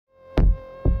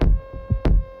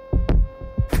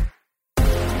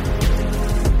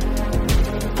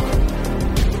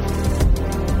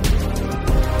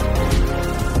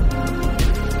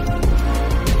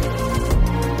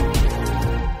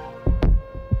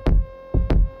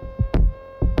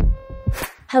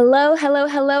Hello, hello,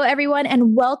 hello, everyone,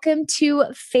 and welcome to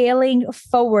Failing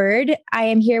Forward. I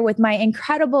am here with my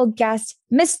incredible guest,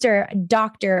 Mr.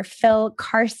 Dr. Phil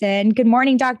Carson. Good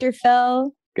morning, Dr.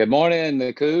 Phil. Good morning,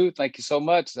 Niku. Thank you so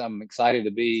much. I'm excited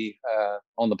to be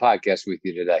on the podcast with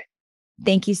you today.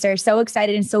 Thank you, sir. So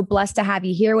excited and so blessed to have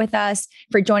you here with us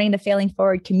for joining the Failing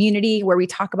Forward community, where we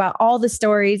talk about all the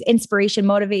stories, inspiration,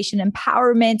 motivation,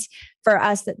 empowerment for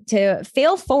us to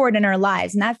fail forward in our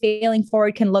lives. And that failing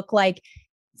forward can look like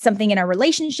something in our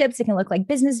relationships. It can look like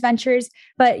business ventures,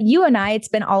 but you and I, it's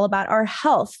been all about our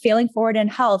health, failing forward in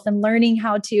health and learning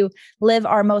how to live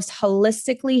our most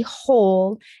holistically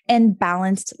whole and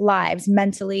balanced lives,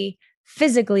 mentally,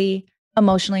 physically,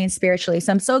 emotionally, and spiritually.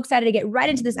 So I'm so excited to get right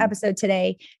into this episode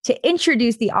today to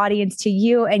introduce the audience to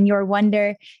you and your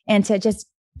wonder and to just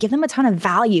give them a ton of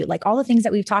value, like all the things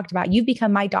that we've talked about. You've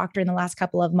become my doctor in the last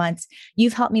couple of months.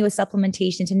 You've helped me with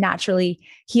supplementation to naturally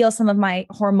heal some of my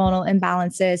hormonal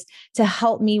imbalances, to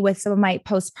help me with some of my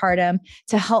postpartum,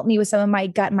 to help me with some of my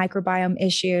gut microbiome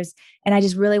issues. And I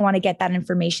just really want to get that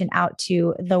information out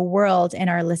to the world and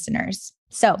our listeners.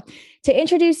 So to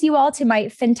introduce you all to my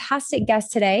fantastic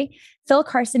guest today, Phil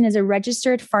Carson is a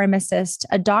registered pharmacist,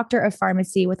 a doctor of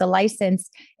pharmacy with a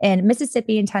license in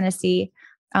Mississippi and Tennessee.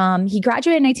 He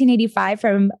graduated in 1985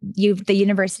 from the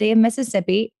University of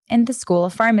Mississippi in the School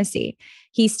of Pharmacy.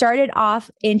 He started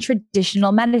off in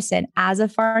traditional medicine as a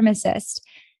pharmacist.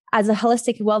 As a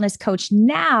holistic wellness coach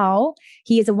now,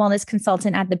 he is a wellness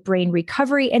consultant at the Brain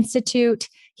Recovery Institute.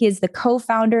 He is the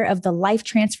co-founder of the Life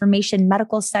Transformation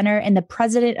Medical Center and the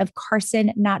president of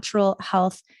Carson Natural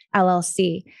Health,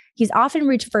 LLC. He's often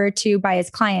referred to by his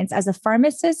clients as a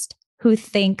pharmacist who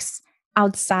thinks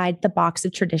outside the box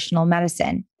of traditional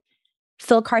medicine.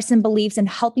 Phil Carson believes in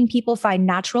helping people find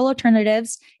natural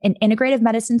alternatives and integrative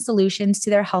medicine solutions to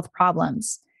their health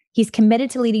problems. He's committed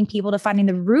to leading people to finding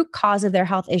the root cause of their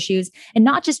health issues and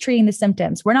not just treating the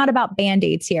symptoms. We're not about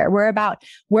Band-Aids here. We're about,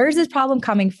 where's this problem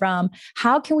coming from?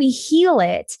 How can we heal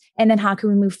it? And then how can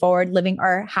we move forward living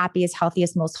our happiest,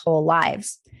 healthiest, most whole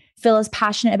lives? Phil is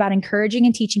passionate about encouraging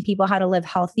and teaching people how to live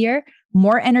healthier,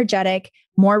 more energetic,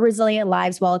 more resilient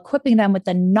lives while equipping them with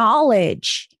the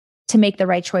knowledge to make the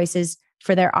right choices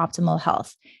for their optimal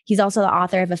health. He's also the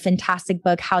author of a fantastic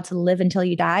book, How to Live Until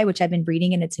You Die, which I've been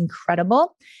reading and it's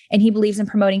incredible. And he believes in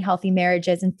promoting healthy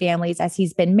marriages and families as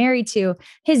he's been married to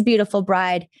his beautiful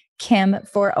bride, Kim,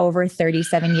 for over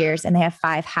 37 years. And they have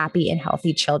 5 happy and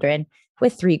healthy children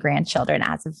with 3 grandchildren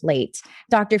as of late.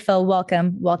 Dr. Phil,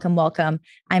 welcome, welcome, welcome.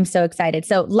 I'm so excited.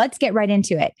 So let's get right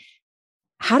into it.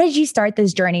 How did you start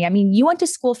this journey? I mean, you went to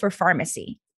school for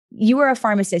pharmacy. You were a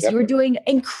pharmacist. Yep. You were doing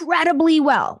incredibly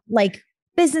well. Like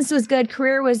business was good,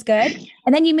 career was good.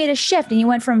 And then you made a shift and you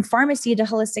went from pharmacy to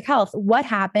holistic health. What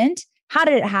happened? How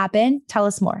did it happen? Tell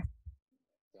us more.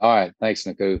 All right. Thanks,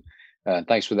 Niku.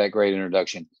 Thanks for that great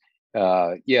introduction.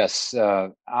 Yes,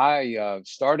 I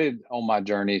started on my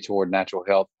journey toward natural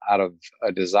health out of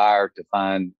a desire to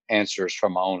find answers for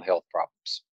my own health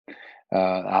problems.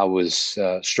 I was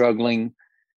struggling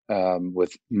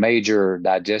with major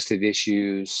digestive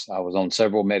issues. I was on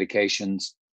several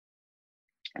medications,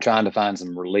 trying to find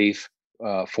some relief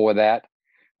for that.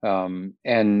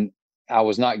 And I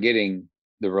was not getting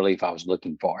the relief I was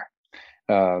looking for.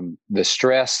 The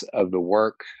stress of the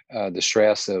work, the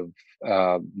stress of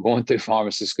going through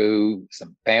pharmacy school,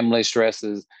 some family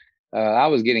stresses. I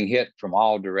was getting hit from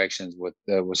all directions with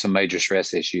some major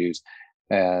stress issues,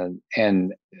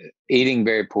 and eating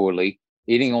very poorly,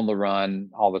 eating on the run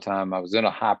all the time. I was in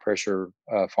a high pressure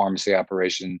pharmacy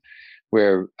operation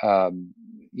where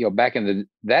back in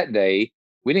that day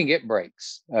we didn't get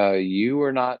breaks. You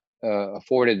were not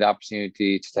afforded the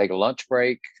opportunity to take a lunch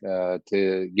break,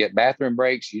 to get bathroom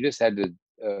breaks. You just had to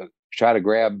try to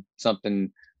grab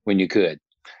something when you could.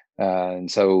 And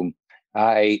so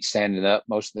I ate standing up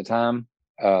most of the time,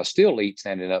 still eat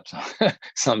standing up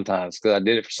sometimes because I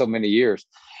did it for so many years.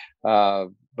 I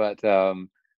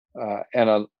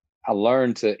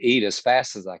learned to eat as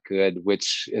fast as I could,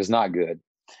 which is not good.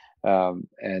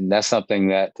 And that's something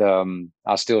that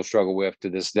I still struggle with to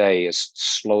this day, is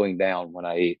slowing down when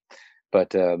I eat.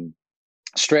 But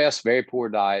stress, very poor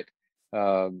diet,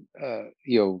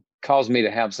 caused me to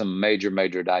have some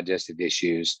major digestive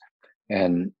issues.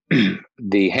 And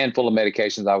the handful of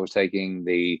medications I was taking,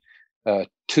 the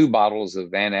 2 bottles of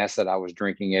antacid I was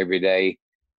drinking every day,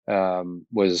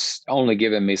 was only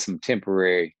giving me some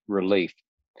temporary relief.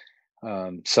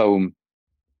 So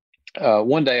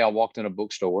one day I walked in a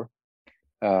bookstore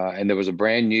and there was a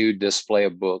brand new display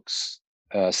of books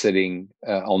sitting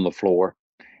on the floor.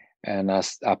 And I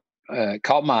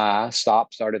caught my eye,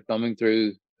 stopped, started thumbing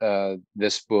through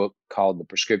this book called The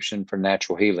Prescription for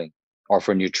Natural Healing, or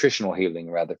for Nutritional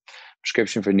Healing, rather.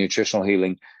 Prescription for Nutritional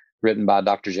Healing, written by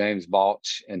Dr. James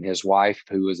Balch and his wife,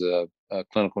 who is a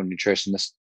clinical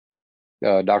nutritionist.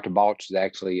 Dr. Balch is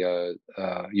actually a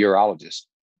urologist.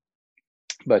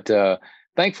 But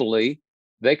thankfully,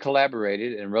 they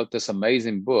collaborated and wrote this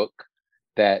amazing book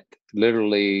that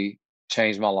literally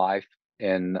changed my life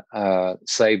and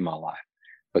saved my life,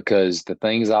 because the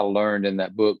things I learned in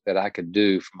that book that I could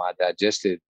do for my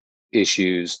digestive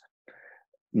issues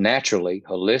naturally,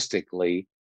 holistically,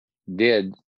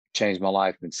 did change my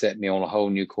life and set me on a whole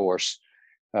new course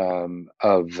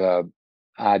of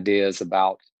ideas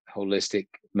about holistic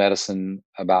medicine,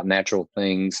 about natural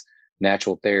things,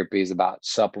 natural therapies, about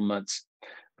supplements.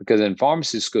 Because in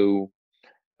pharmacy school,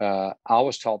 I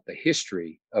was taught the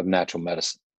history of natural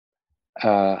medicine.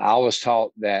 I was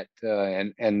taught that,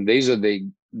 and these are the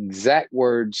exact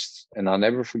words, and I'll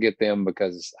never forget them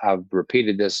because I've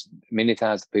repeated this many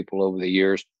times to people over the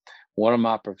years. One of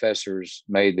my professors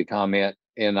made the comment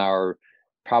in our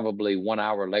probably 1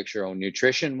 hour lecture on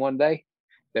nutrition one day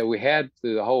that we had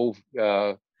through the whole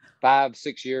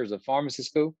 5-6 years of pharmacy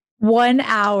school. 1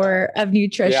 hour of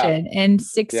nutrition in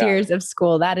 6 years of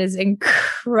school. That is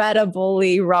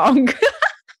incredibly wrong.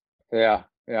 Yeah.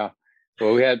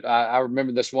 Well, I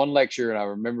remember this one lecture, and I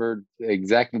remember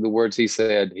exactly the words he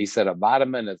said. He said, a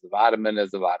vitamin is a vitamin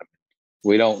is a vitamin.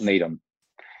 We don't need them.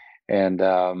 And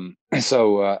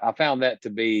so I found that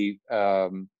to be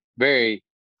very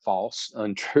false,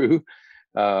 untrue,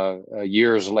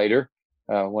 years later,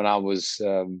 when I was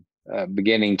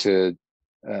beginning to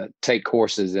take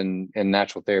courses in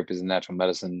natural therapies and natural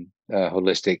medicine,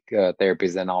 holistic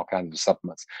therapies, and all kinds of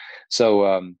supplements.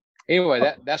 So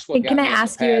anyway, that's what. Can I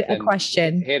ask you a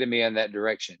question? Headed me in that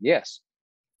direction. Yes.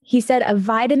 He said a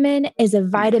vitamin is a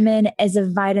vitamin is a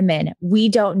vitamin. We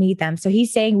don't need them. So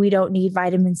he's saying we don't need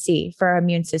vitamin C for our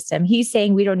immune system. He's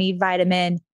saying we don't need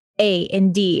vitamin A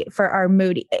and D for our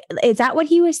mood. Is that what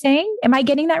he was saying? Am I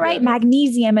getting that right? Yeah.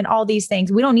 Magnesium and all these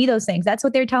things. We don't need those things. That's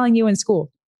what they're telling you in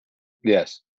school.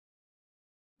 Yes.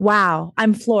 Wow.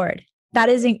 I'm floored. That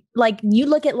isn't like, you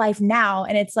look at life now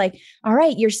and it's like, all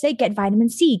right, you're sick, get vitamin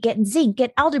C, get zinc,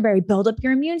 get elderberry, build up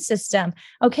your immune system.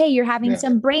 Okay, you're having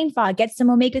some brain fog, get some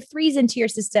omega-3s into your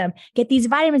system, get these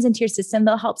vitamins into your system,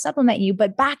 they'll help supplement you.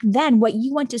 But back then, what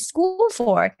you went to school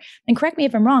for, and correct me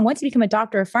if I'm wrong, once you become a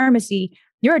doctor of pharmacy,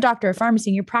 you're a doctor of pharmacy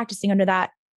and you're practicing under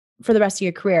that for the rest of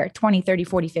your career, 20, 30,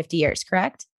 40, 50 years,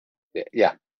 correct?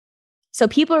 Yeah. So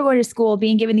people are going to school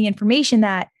being given the information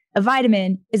that a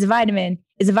vitamin is a vitamin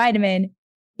is a vitamin.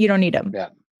 You don't need them.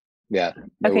 Yeah.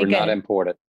 They were not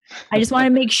important. I just want to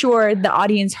make sure the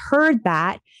audience heard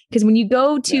that, because when you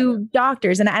go to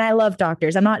doctors, and I love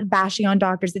doctors, I'm not bashing on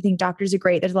doctors. I think doctors are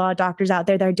great. There's a lot of doctors out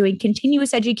there that are doing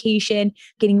continuous education,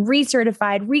 getting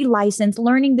recertified, relicensed,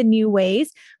 learning the new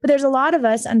ways. But there's a lot of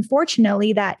us,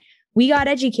 unfortunately, that we got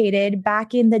educated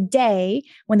back in the day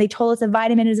when they told us a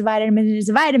vitamin is a vitamin is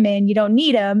a vitamin, you don't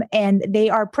need them. And they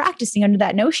are practicing under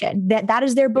that notion that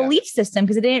is their belief system,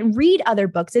 because they didn't read other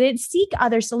books. They didn't seek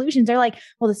other solutions. They're like,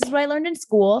 well, this is what I learned in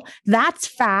school. That's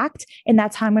fact. And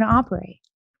that's how I'm going to operate.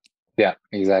 Yeah,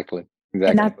 exactly.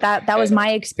 And that was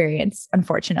my experience,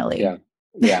 unfortunately.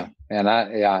 Yeah. And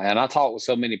I talk with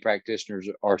so many practitioners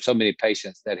or so many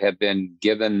patients that have been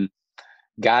given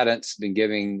guidance, been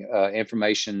giving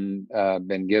information,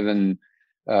 been given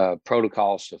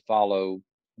protocols to follow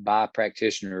by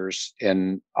practitioners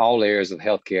in all areas of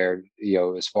healthcare,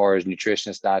 as far as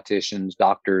nutritionists, dietitians,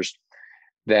 doctors,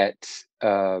 that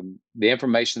the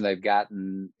information they've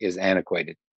gotten is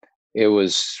antiquated. It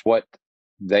was what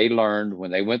they learned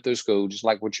when they went through school, just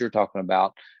like what you're talking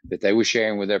about, that they were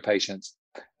sharing with their patients.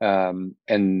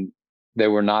 And they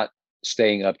were not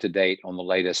staying up to date on the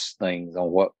latest things,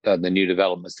 on what the new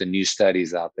developments, the new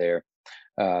studies out there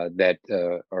that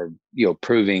are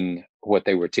proving what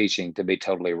they were teaching to be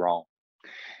totally wrong.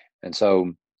 And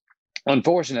so,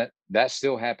 unfortunate, that's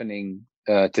still happening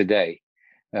today.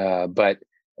 But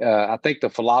I think the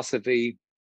philosophy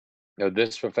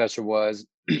this professor was,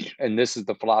 and this is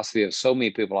the philosophy of so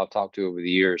many people I've talked to over the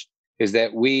years, is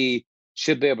that we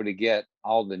should be able to get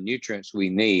all the nutrients we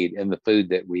need in the food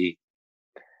that we eat.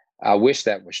 I wish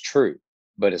that was true,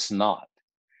 but it's not,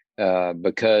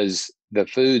 because the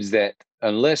foods that,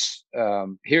 unless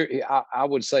I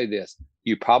would say this,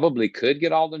 you probably could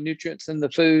get all the nutrients in the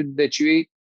food that you eat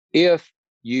if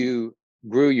you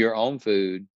grew your own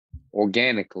food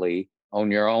organically on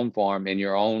your own farm in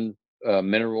your own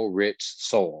mineral rich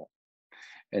soil.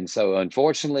 And so,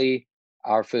 unfortunately,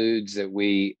 our foods that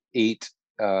we eat,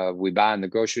 we buy in the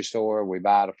grocery store, we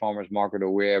buy at a farmer's market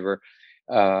or wherever,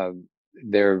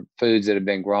 they're foods that have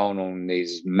been grown on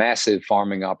these massive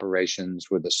farming operations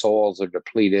where the soils are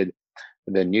depleted.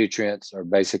 The nutrients are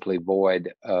basically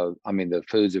void of, the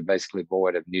foods are basically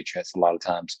void of nutrients a lot of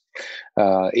times.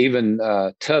 Even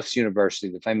Tufts University,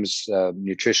 the famous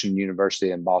nutrition university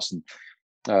in Boston,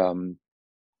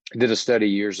 did a study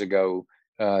years ago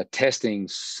testing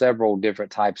several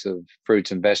different types of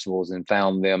fruits and vegetables and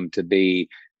found them to be,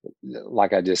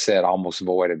 like I just said, almost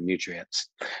void of nutrients.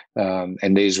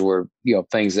 And these were,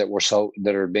 things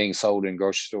that are being sold in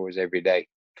grocery stores every day.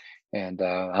 And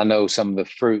I know some of the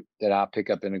fruit that I pick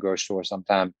up in the grocery store,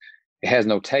 sometimes it has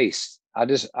no taste. I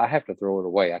have to throw it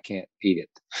away. I can't eat it.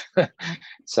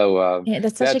 So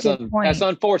that's such a good point. That's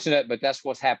unfortunate, but that's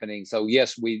what's happening. So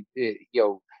yes,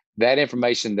 that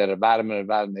information that a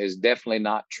vitamin is definitely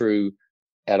not true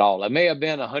at all. It may have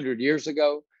been 100 years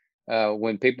ago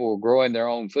when people were growing their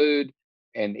own food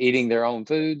and eating their own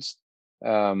foods,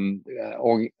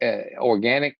 organic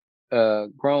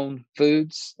grown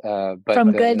foods, but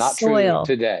from good not soil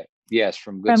true today. Yes,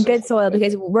 from good soil,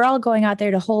 because we're all going out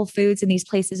there to Whole Foods and these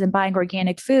places and buying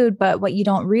organic food. But what you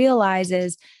don't realize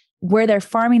is where they're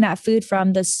farming that food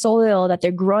from, the soil that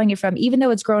they're growing it from, even though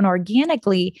it's grown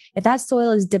organically, if that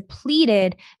soil is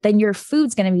depleted, then your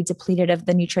food's going to be depleted of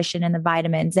the nutrition and the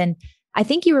vitamins. And I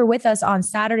think you were with us on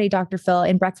Saturday, Dr. Phil,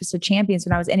 in Breakfast with Champions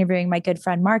when I was interviewing my good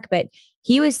friend, Mark, but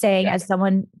he was saying, as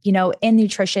someone, in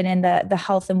nutrition and the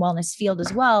health and wellness field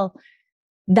as well,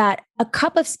 that a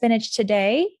cup of spinach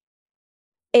today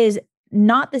is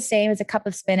not the same as a cup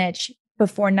of spinach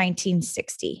before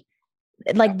 1960.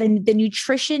 Like the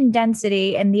nutrition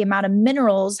density and the amount of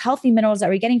minerals, healthy minerals that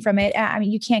we're getting from it,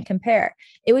 you can't compare.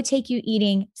 It would take you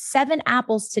eating 7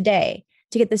 apples today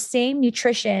to get the same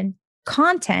nutrition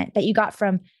content that you got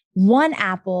from 1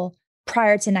 apple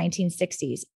prior to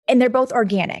 1960s. And they're both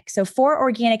organic. So 4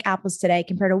 organic apples today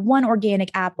compared to 1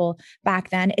 organic apple back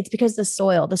then, it's because the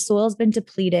soil's been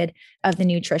depleted of the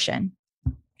nutrition.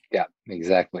 Yeah,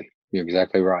 exactly. You're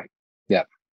exactly right. Yeah.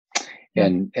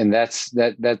 And that's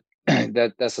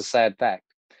that's a sad fact.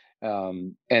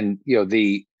 And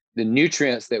the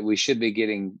nutrients that we should be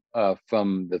getting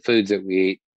from the foods that we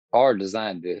eat are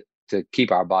designed to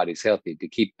keep our bodies healthy, to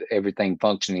keep everything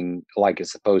functioning like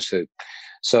it's supposed to.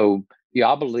 So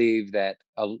I believe that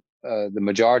the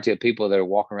majority of people that are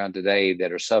walking around today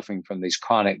that are suffering from these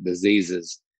chronic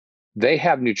diseases, they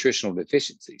have nutritional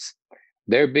deficiencies.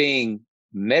 They're being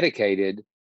medicated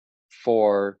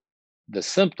for the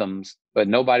symptoms, but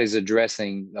nobody's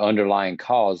addressing the underlying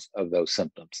cause of those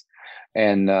symptoms.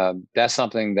 And that's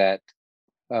something that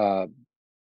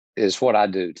is what I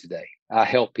do today. I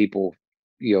help people,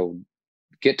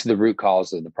 get to the root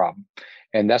cause of the problem.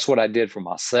 And that's what I did for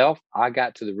myself. I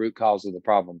got to the root cause of the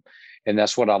problem. And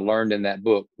that's what I learned in that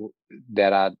book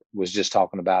that I was just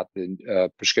talking about,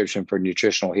 the Prescription for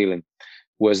Nutritional Healing,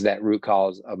 was that root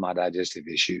cause of my digestive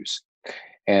issues.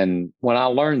 And when I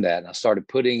learned that, I started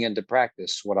putting into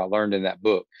practice what I learned in that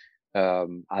book. I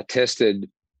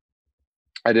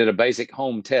did a basic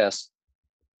home test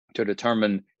to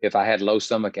determine if I had low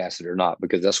stomach acid or not,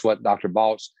 because that's what Dr.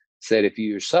 Balch said. If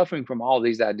you're suffering from all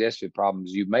these digestive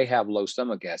problems, you may have low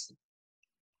stomach acid.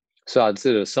 So I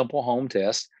did a simple home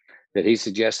test that he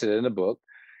suggested in the book.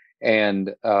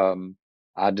 And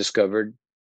I discovered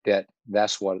that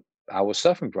that's what I was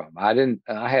suffering from.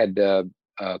 I had a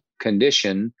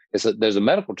condition. There's a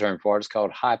medical term for it. It's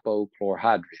called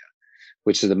hypochlorhydria,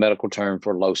 which is the medical term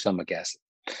for low stomach acid.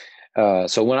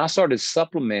 So when I started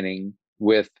supplementing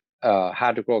with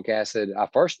hydrochloric acid, I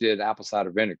first did apple cider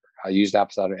vinegar. I used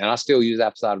apple cider, and I still use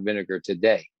apple cider vinegar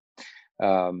today.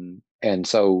 And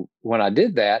so when I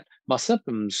did that, my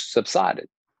symptoms subsided.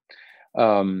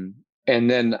 And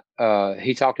then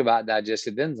he talked about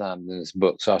digestive enzymes in this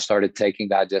book. So I started taking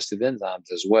digestive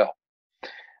enzymes as well.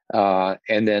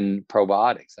 And then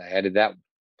probiotics, I added that one.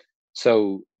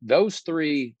 So those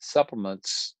 3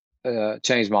 supplements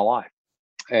changed my life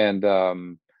and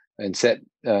set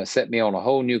me on a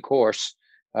whole new course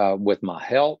with my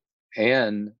health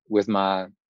and with my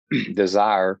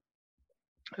desire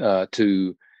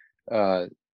to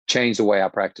change the way I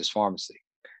practice pharmacy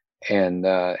and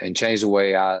change the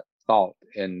way I thought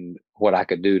and what I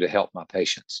could do to help my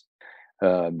patients.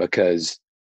 Because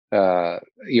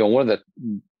one of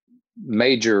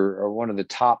the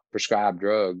top prescribed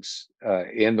drugs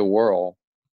in the world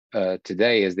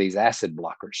today is these acid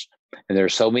blockers. And there are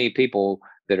so many people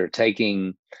that are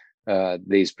taking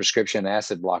these prescription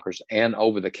acid blockers and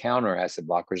over-the-counter acid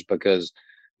blockers, because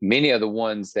many of the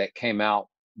ones that came out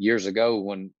years ago,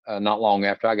 when not long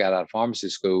after I got out of pharmacy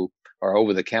school, are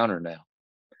over-the-counter now.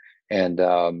 And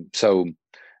so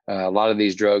a lot of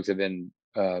these drugs have been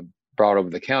brought over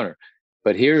the counter.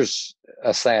 But here's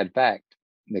a sad fact,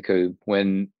 Niku.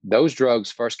 When those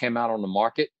drugs first came out on the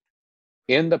market,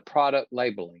 in the product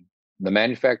labeling, the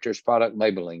manufacturer's product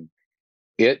labeling,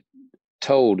 it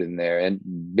told in there in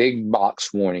big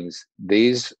box warnings,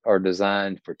 these are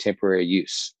designed for temporary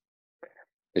use.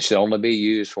 It should only be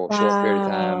used for a short period of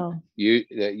time.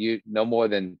 You no more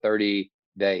than 30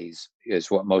 days is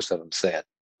what most of them said.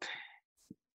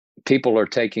 People are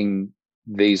taking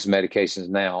these medications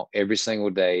now every single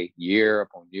day, year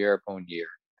upon year upon year,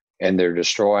 and they're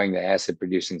destroying the acid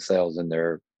producing cells in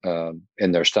their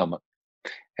stomach.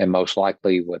 And most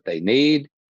likely what they need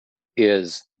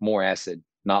is more acid,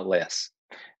 not less,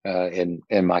 in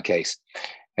my case.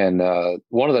 And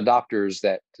one of the doctors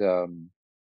that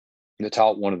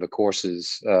taught one of the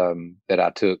courses that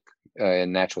I took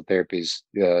in natural therapies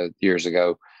years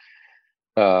ago,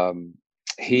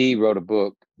 he wrote a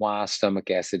book, Why Stomach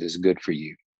Acid is Good for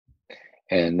You.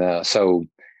 And so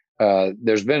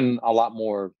there's been a lot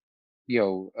more,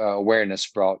 awareness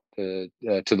brought to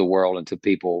the world and to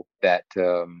people that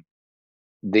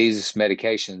these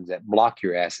medications that block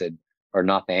your acid are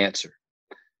not the answer.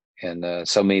 And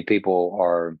so many people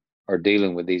are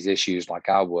dealing with these issues like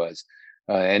I was.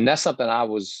 And that's something I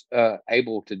was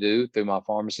able to do through my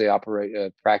pharmacy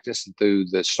practice and through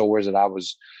the stores that I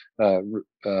was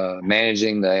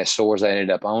managing, the stores I ended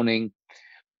up owning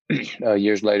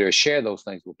years later, share those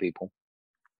things with people.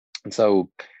 And so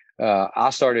I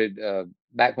started,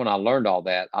 back when I learned all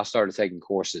that, I started taking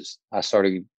courses. I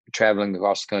started traveling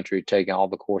across the country, taking all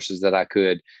the courses that I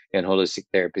could in holistic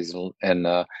therapies. And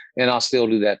I'll still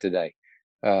do that today.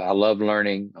 I love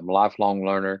learning. I'm a lifelong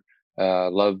learner.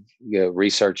 Love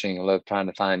researching. I love trying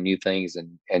to find new things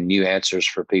and new answers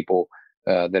for people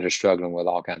that are struggling with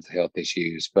all kinds of health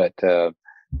issues. But the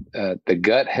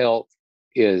gut health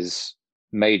is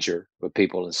major with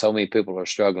people, and so many people are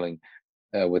struggling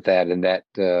with that. And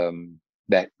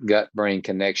that gut-brain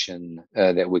connection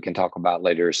that we can talk about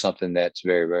later is something that's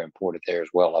very, very important there as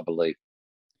well, I believe.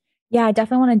 Yeah, I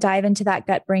definitely want to dive into that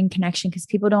gut-brain connection because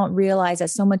people don't realize that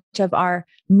so much of our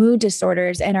mood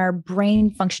disorders and our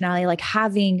brain functionality, like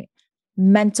having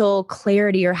mental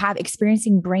clarity or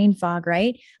experiencing brain fog,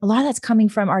 right? A lot of that's coming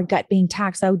from our gut being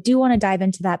taxed. So I do want to dive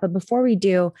into that. But before we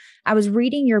do, I was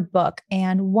reading your book,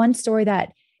 and one story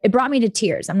that it brought me to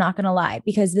tears. I'm not going to lie,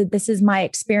 because this is my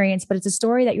experience, but it's a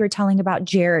story that you were telling about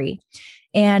Jerry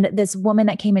and this woman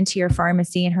that came into your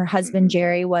pharmacy, and her husband,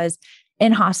 Jerry, was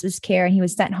in hospice care and he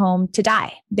was sent home to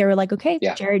die. They were like, okay,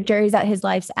 yeah. Jerry's at his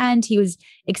life's end. He was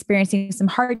experiencing some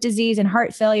heart disease and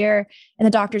heart failure, and the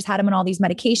doctors had him on all these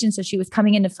medications. So she was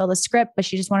coming in to fill the script, but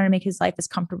she just wanted to make his life as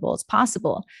comfortable as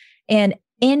possible. And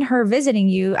in her visiting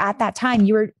you at that time,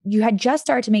 you had just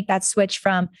started to make that switch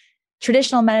from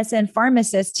traditional medicine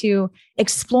pharmacist to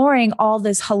exploring all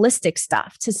this holistic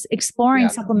stuff, to exploring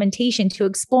supplementation, to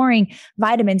exploring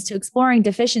vitamins, to exploring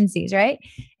deficiencies, right?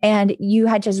 And you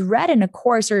had just read in a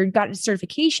course or got a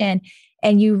certification,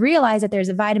 and you realize that there's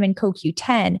a vitamin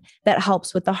CoQ10 that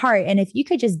helps with the heart. And if you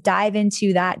could just dive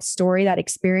into that story, that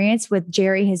experience with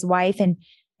Jerry, his wife,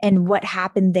 and what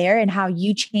happened there and how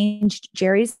you changed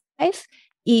Jerry's life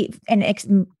and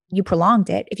you prolonged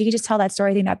it. If you could just tell that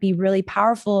story, I think that'd be really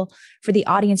powerful for the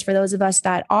audience, for those of us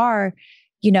that are,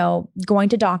 going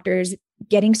to doctors,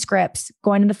 getting scripts,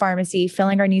 going to the pharmacy,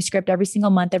 filling our new script every single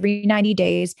month, every 90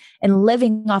 days, and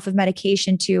living off of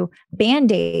medication to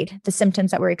band-aid the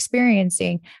symptoms that we're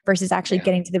experiencing versus actually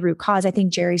getting to the root cause. I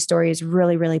think Jerry's story is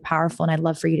really, really powerful, and I'd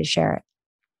love for you to share it.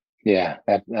 Yeah,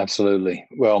 absolutely.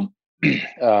 Well,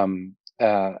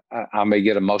 I may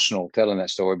get emotional telling that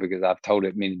story because I've told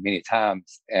it many, many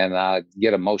times, and I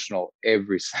get emotional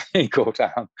every single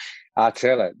time I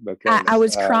tell it. Because I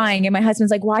was crying, and my husband's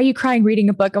like, "Why are you crying reading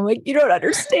a book?" I'm like, "You don't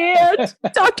understand.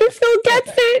 Dr. Phil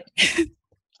gets it."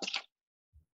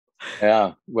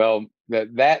 Yeah, well,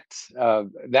 that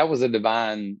was a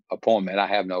divine appointment. I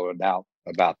have no doubt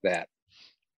about that.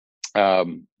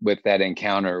 With that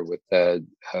encounter with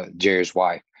Jerry's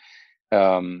wife.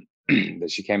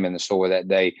 That she came in the store that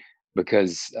day,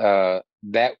 because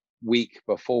that week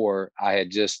before I had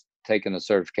just taken a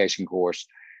certification course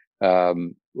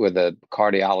with a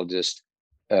cardiologist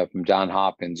from Johns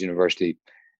Hopkins University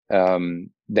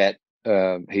that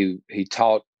he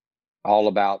taught all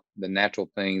about the natural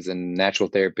things and natural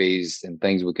therapies and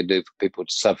things we could do for people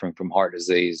suffering from heart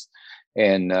disease.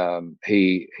 And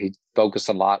he focused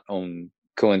a lot on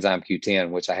coenzyme Q10,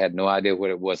 which I had no idea what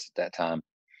it was at that time.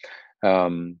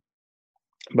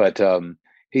 But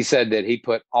he said that he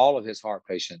put all of his heart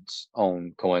patients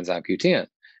on coenzyme Q10.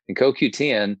 And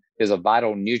CoQ10 is a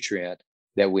vital nutrient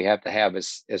that we have to have.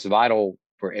 It's vital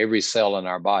for every cell in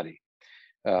our body.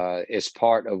 is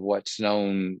part of what's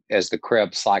known as the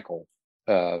Krebs cycle,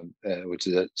 which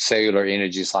is a cellular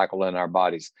energy cycle in our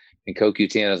bodies. And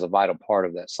CoQ10 is a vital part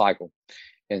of that cycle.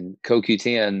 And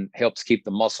CoQ10 helps keep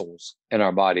the muscles in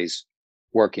our bodies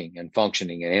working and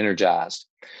functioning and energized.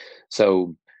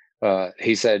 So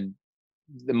he said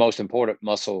the most important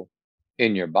muscle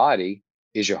in your body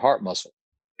is your heart muscle.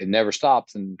 It never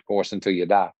stops, and of course, until you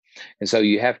die. And so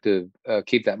you have to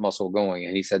keep that muscle going.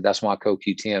 And he said that's why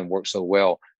CoQ10 works so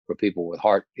well for people with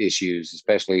heart issues,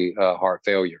 especially heart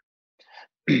failure.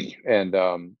 And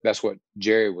that's what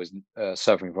Jerry was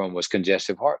suffering from, was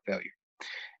congestive heart failure.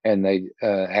 And they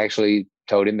actually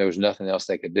told him there was nothing else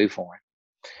they could do for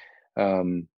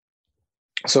him.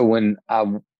 So when I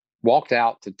walked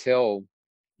out to tell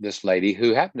this lady,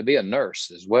 who happened to be a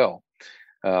nurse as well,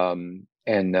 and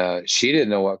she didn't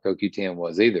know what CoQ10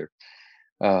 was either.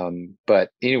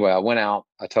 But anyway, I went out,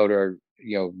 I told her,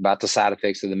 about the side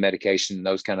effects of the medication and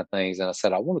those kind of things. And I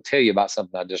said, I want to tell you about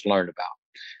something I just learned about.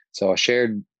 So I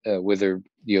shared with her,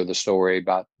 the story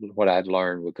about what I had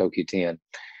learned with CoQ10.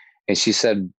 And she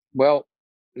said, well,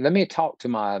 let me talk to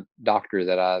my doctor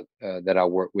that I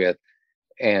work with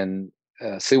and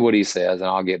see what he says, and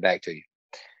I'll get back to you.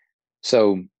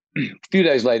 So a few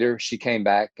days later, she came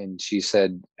back and he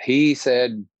said,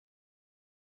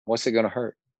 what's it going to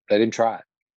hurt? Let him try it.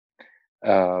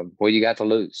 What you got to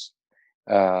lose?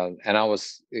 And I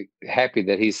was happy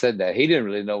that he said that. He didn't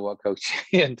really know what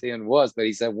CoQ10 was, but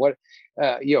he said, what's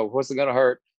it going to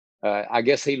hurt? I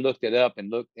guess he looked it up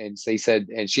and he said,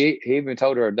 and he even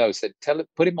told her a dose, said,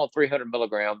 put him on 300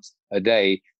 milligrams a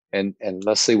day and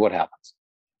let's see what happens.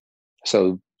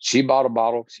 So she bought a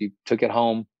bottle, she took it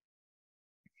home.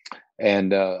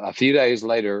 And a few days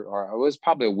later, or it was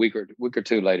probably a week or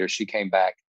two later, she came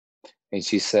back and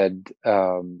she said,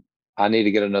 I need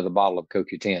to get another bottle of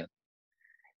CoQ10.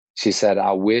 She said,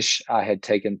 I wish I had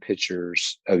taken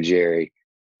pictures of Jerry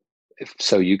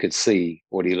so you could see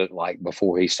what he looked like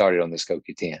before he started on this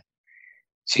CoQ10.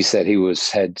 She said he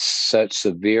had such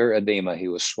severe edema. He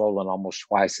was swollen almost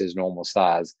twice his normal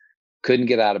size, couldn't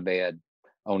get out of bed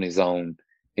on his own.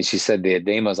 And she said the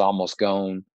edema is almost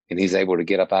gone and he's able to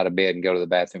get up out of bed and go to the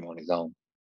bathroom on his own.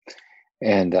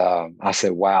 And I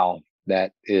said, wow,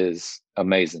 that is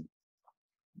amazing.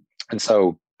 And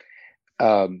so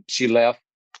she left.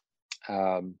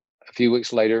 A few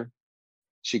weeks later,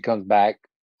 she comes back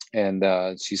and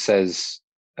she says,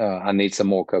 I need some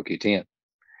more CoQ10.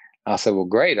 I said, well,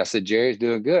 great. I said, Jerry's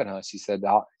doing good, huh? She said,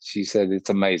 it's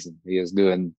amazing. He is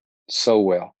doing so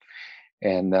well.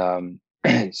 And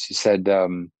she said,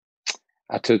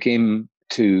 I took him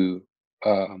to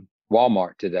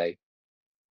Walmart today.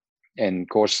 And of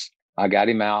course, I got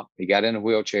him out. He got in a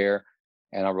wheelchair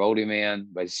and I rolled him in.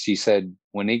 But she said,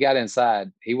 when he got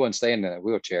inside, he wasn't staying in a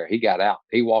wheelchair. He got out.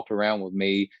 He walked around with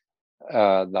me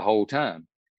the whole time.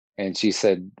 And she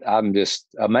said, I'm just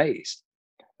amazed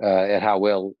at how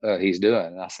well he's doing.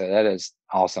 And I said, that is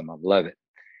awesome. I love it.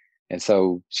 And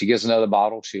so she gets another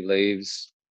bottle. She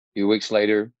leaves. A few weeks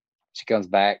later, she comes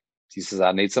back. She says,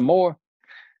 I need some more.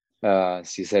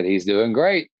 She said, he's doing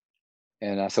great.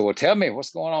 And I said, well, tell me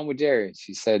what's going on with Jerry.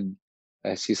 She said,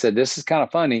 this is kind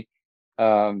of funny.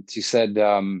 She said,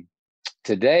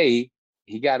 today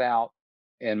he got out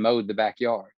and mowed the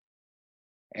backyard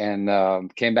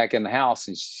and came back in the house.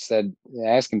 And she said,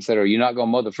 asked him, said, are you not going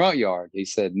to mow the front yard? He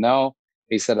said, no.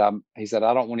 He said, I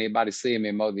don't want anybody seeing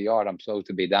me mow the yard. I'm supposed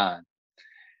to be dying.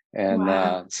 And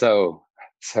wow. So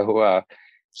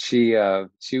she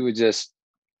was just,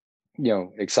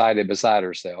 excited beside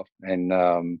herself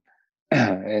and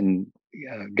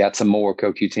got some more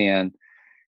CoQ10.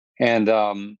 And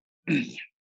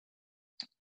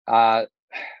I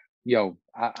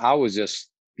was just,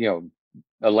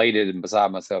 elated and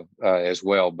beside myself as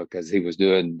well, because he was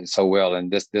doing so well.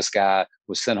 And this guy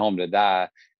was sent home to die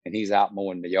and he's out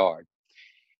mowing the yard.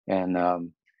 And I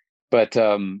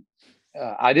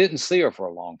didn't see her for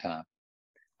a long time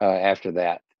after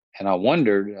that. And I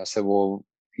wondered, I said, well,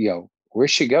 where'd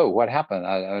she go? What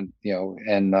happened?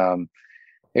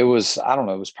 It was, I don't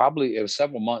know, it was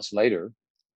several months later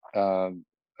that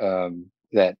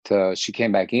she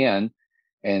came back in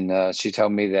and she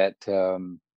told me that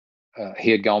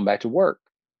he had gone back to work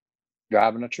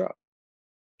driving a truck.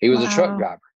 He was a truck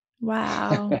driver.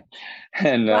 Wow.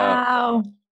 And wow.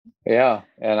 Yeah.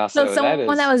 And I said,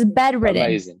 someone that was bedridden.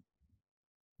 Amazing.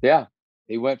 Yeah.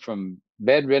 He went from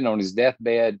bedridden on his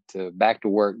deathbed to back to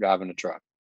work driving a truck.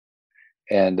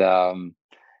 And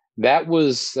that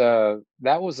was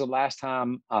the last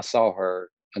time I saw her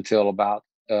until about,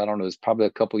 I don't know, it was probably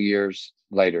a couple years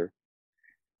later.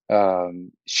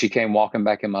 She came walking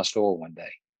back in my store one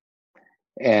day.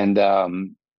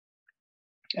 and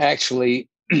actually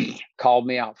called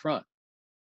me out front.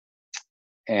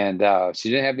 And she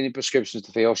didn't have any prescriptions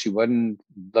to fill. She wasn't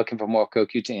looking for more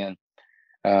CoQ10.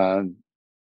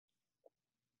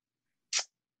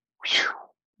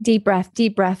 Deep breath,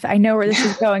 deep breath. I know where this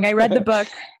is going. I read the book.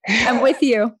 I'm with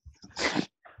you.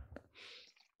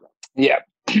 Yeah.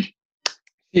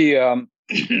 She,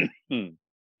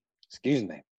 excuse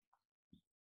me.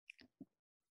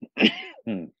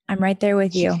 I'm right there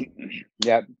with you.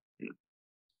 Yep.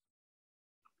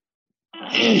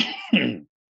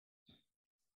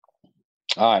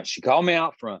 All right. She called me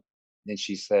out front and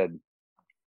she said,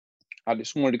 I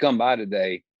just wanted to come by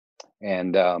today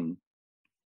and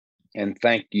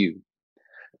thank you.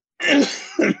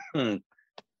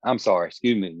 I'm sorry.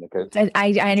 Excuse me. Because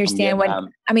I understand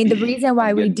the reason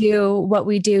why we do what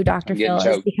we do, Dr. Phil,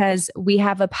 is because we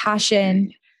have a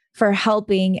passion for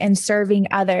helping and serving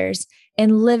others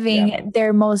and living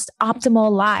their most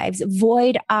optimal lives,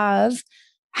 void of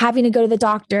having to go to the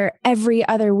doctor every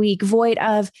other week, void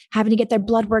of having to get their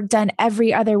blood work done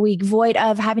every other week, void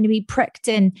of having to be pricked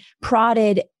and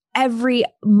prodded every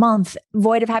month,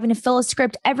 void of having to fill a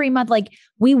script every month. Like,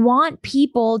 we want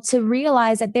people to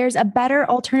realize that there's a better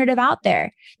alternative out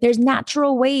there. There's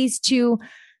natural ways to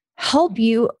help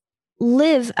you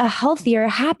live a healthier,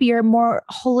 happier, more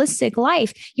holistic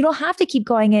life. You don't have to keep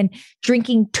going and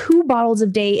drinking 2 bottles a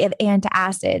day of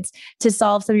antacids to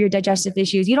solve some of your digestive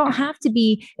issues. You don't have to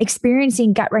be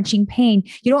experiencing gut-wrenching pain.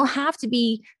 You don't have to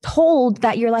be told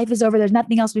that your life is over. There's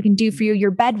nothing else we can do for you.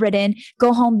 You're bedridden.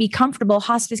 Go home, be comfortable.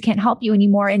 Hospice can't help you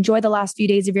anymore. Enjoy the last few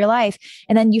days of your life.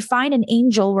 And then you find an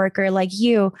angel worker like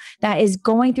you that is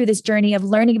going through this journey of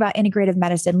learning about integrative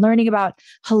medicine, learning about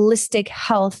holistic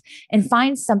health, and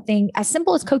find something as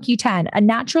simple as CoQ10, a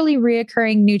naturally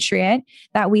reoccurring nutrient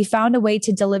that we found a way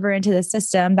to deliver into the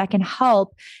system that can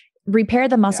help repair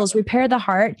the muscles, repair the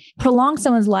heart, prolong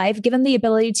someone's life, give them the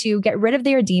ability to get rid of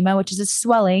their edema, which is a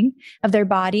swelling of their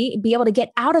body, be able to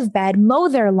get out of bed, mow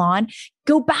their lawn,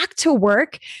 go back to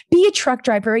work, be a truck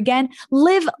driver again,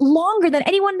 live longer than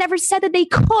anyone ever said that they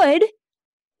could,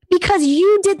 because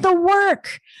you did the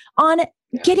work on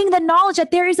getting the knowledge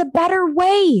that there is a better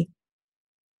way.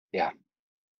 Yeah.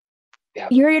 Yeah.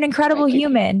 You're an incredible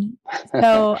human.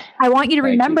 So I want you to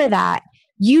remember that.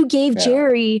 You gave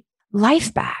Jerry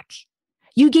life back.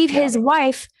 You gave his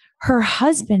wife her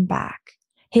husband back,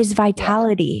 his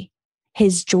vitality,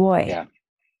 his joy.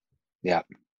 Yeah.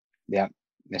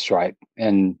 That's right.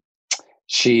 And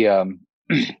she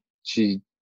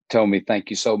told me, thank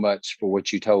you so much for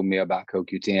what you told me about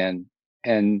CoQ10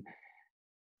 and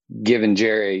giving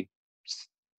Jerry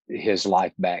his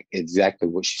life back. Exactly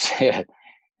what she said.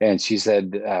 And she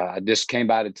said, I just came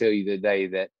by to tell you today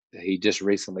that he just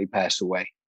recently passed away.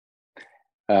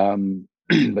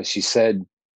 But she said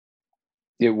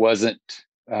it wasn't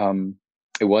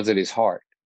his heart.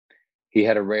 He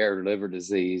had a rare liver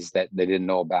disease that they didn't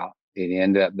know about. And he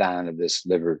ended up dying of this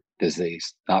liver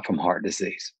disease, not from heart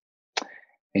disease.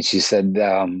 And she said,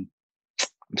 I'm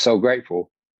so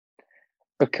grateful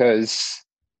because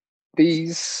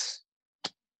these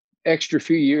extra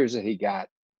few years that he got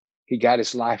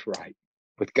his life right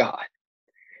with God.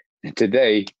 And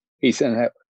today he's in heaven.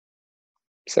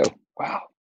 So, wow.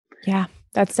 Yeah,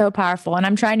 that's so powerful. And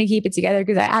I'm trying to keep it together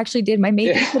because I actually did my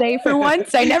makeup today for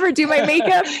once. I never do my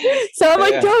makeup. So I'm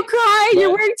like, don't cry.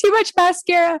 You're wearing too much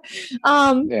mascara.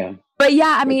 But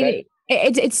yeah, I mean,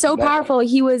 it's so powerful.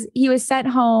 He was sent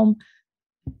home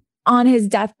on his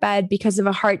deathbed because of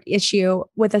a heart issue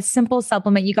with a simple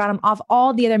supplement. You got him off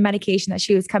all the other medication that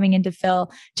she was coming in to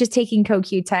fill, just taking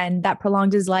CoQ10 that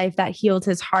prolonged his life, that healed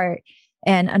his heart.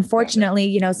 And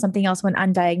unfortunately, something else went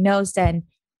undiagnosed, and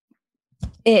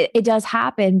it does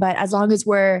happen. But as long as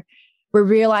we're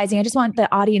realizing, I just want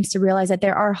the audience to realize that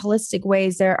there are holistic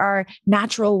ways, there are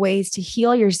natural ways to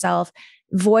heal yourself,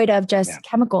 void of just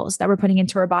chemicals that we're putting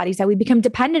into our bodies that we become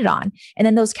dependent on. And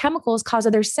then those chemicals cause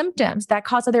other symptoms that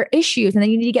cause other issues. And then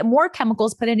you need to get more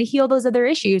chemicals put in to heal those other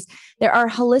issues. There are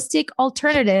holistic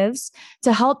alternatives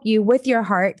to help you with your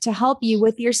heart, to help you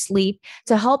with your sleep,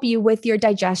 to help you with your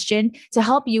digestion, to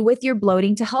help you with your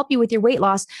bloating, to help you with your weight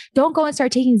loss. Don't go and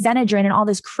start taking Xenadrin and all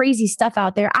this crazy stuff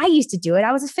out there. I used to do it.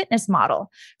 I was a fitness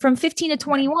model. From 15 to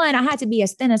 21, I had to be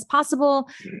as thin as possible,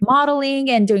 modeling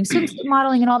and doing swimsuit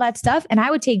modeling and all that stuff. And I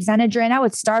would take Xenadrin. I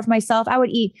would starve myself. I would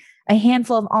eat a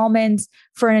handful of almonds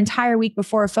for an entire week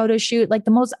before a photo shoot, like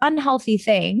the most unhealthy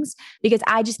things, because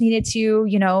I just needed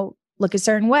to, look a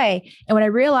certain way. And what I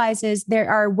realized is there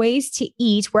are ways to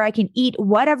eat where I can eat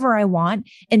whatever I want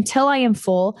until I am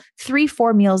full,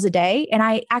 3-4 meals a day. And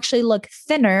I actually look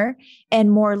thinner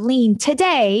and more lean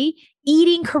today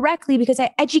eating correctly because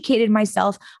I educated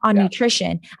myself on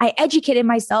nutrition. I educated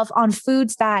myself on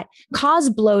foods that cause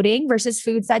bloating versus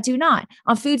foods that do not,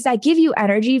 on foods that give you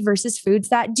energy versus foods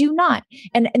that do not.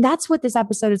 And that's what this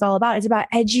episode is all about. It's about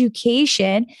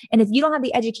education. And if you don't have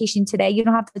the education today, you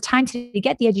don't have the time to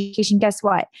get the education. Guess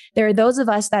what? There are those of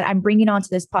us that I'm bringing onto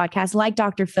this podcast, like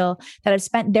Dr. Phil, that have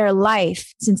spent their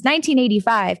life since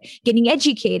 1985 getting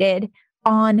educated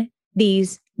on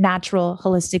these natural,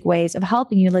 holistic ways of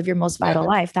helping you live your most vital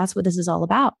life. That's what this is all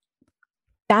about.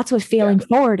 That's what failing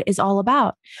forward is all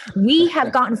about. We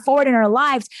have gotten forward in our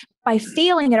lives by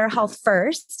failing at our health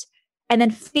first, and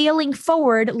then failing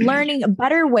forward, learning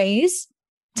better ways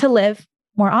to live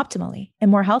more optimally and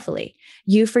more healthily.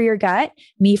 You for your gut,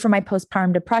 me for my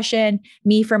postpartum depression,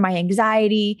 me for my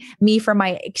anxiety, me for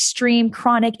my extreme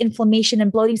chronic inflammation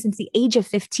and bloating since the age of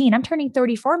 15. I'm turning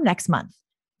 34 next month.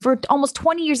 For almost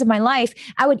 20 years of my life,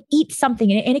 I would eat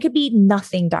something and it could be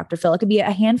nothing, Dr. Phil. It could be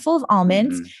a handful of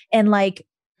almonds and like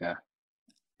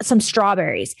some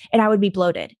strawberries, and I would be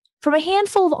bloated from a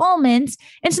handful of almonds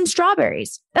and some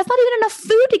strawberries. That's not even enough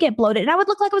food to get bloated. And I would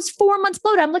look like I was 4 months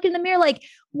bloated. I'm looking in the mirror like,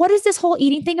 what is this whole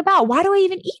eating thing about? Why do I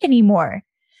even eat anymore?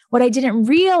 What I didn't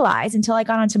realize until I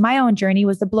got onto my own journey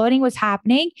was the bloating was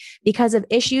happening because of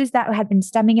issues that had been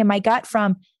stemming in my gut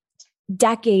from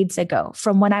decades ago,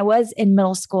 from when I was in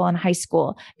middle school and high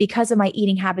school, because of my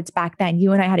eating habits back then.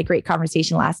 You and I had a great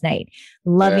conversation last night,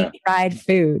 loving fried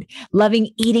food, loving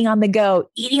eating on the go,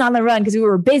 eating on the run, because we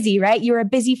were busy, right? You were a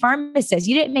busy pharmacist.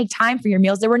 You didn't make time for your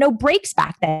meals. There were no breaks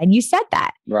back then. You said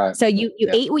that. Right. So you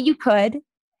ate what you could,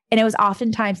 and it was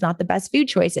oftentimes not the best food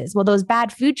choices. Well, those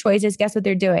bad food choices, guess what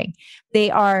they're doing?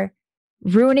 They are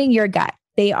ruining your gut.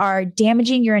 They are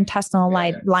damaging your intestinal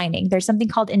lining. There's something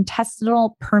called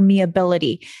intestinal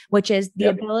permeability, which is the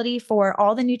ability for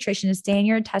all the nutrition to stay in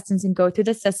your intestines and go through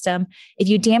the system. If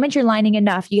you damage your lining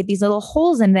enough, you get these little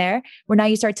holes in there where now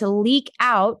you start to leak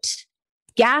out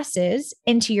gases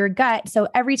into your gut. So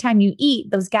every time you eat,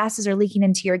 those gases are leaking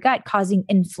into your gut, causing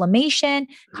inflammation,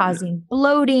 causing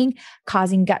bloating,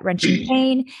 causing gut-wrenching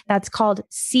pain. That's called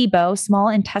SIBO, small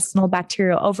intestinal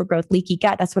bacterial overgrowth, leaky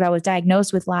gut. That's what I was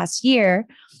diagnosed with last year.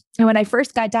 And when I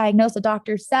first got diagnosed, the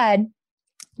doctor said,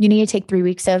 you need to take 3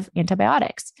 weeks of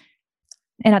antibiotics.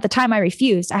 And at the time I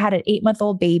refused. I had an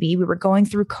 8-month-old baby. We were going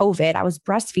through COVID. I was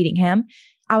breastfeeding him.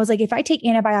 I was like, if I take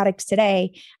antibiotics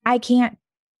today, I can't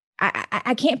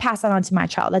pass that on to my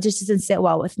child. That just doesn't sit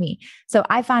well with me. So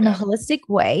I found a holistic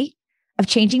way of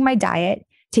changing my diet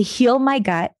to heal my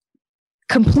gut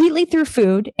completely through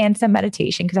food and some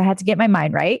meditation, because I had to get my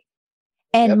mind right.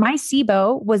 And my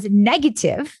SIBO was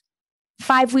negative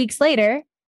 5 weeks later,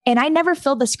 and I never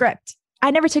filled the script. I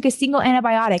never took a single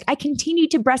antibiotic. I continued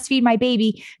to breastfeed my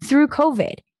baby through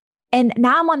COVID. And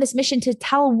now I'm on this mission to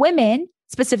tell women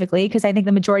specifically, because I think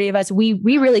the majority of us, we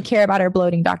really care about our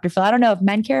bloating, Dr. Phil. I don't know if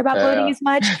men care about bloating as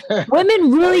much.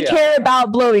 Women really care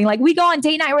about bloating. Like we go on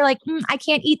date night, we're like, I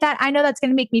can't eat that. I know that's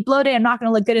going to make me bloated. I'm not going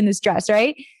to look good in this dress,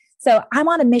 right? So I'm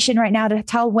on a mission right now to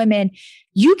tell women,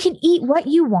 you can eat what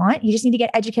you want. You just need to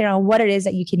get educated on what it is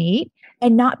that you can eat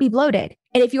and not be bloated.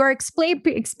 And if you are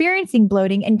experiencing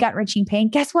bloating and gut-wrenching pain,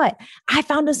 guess what? I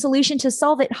found a solution to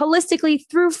solve it holistically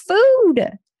through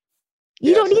food.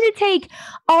 You don't need to take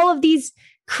all of these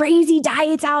crazy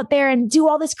diets out there and do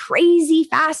all this crazy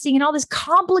fasting and all this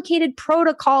complicated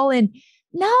protocol. And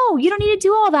no, you don't need to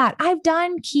do all that. I've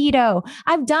done keto.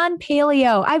 I've done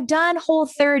paleo. I've done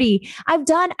Whole30. I've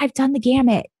done the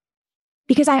gamut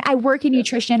because I work in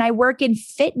nutrition. I work in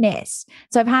fitness.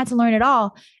 So I've had to learn it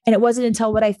all. And it wasn't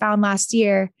until what I found last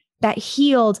year that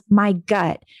healed my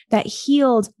gut, that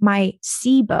healed my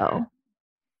SIBO,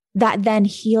 that then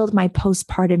healed my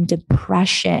postpartum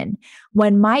depression.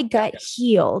 When my gut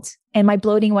healed and my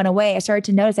bloating went away, I started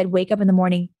to notice I'd wake up in the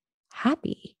morning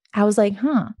happy. I was like,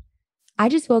 I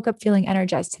just woke up feeling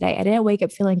energized today. I didn't wake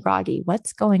up feeling groggy.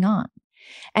 What's going on?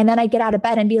 And then I'd get out of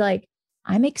bed and be like,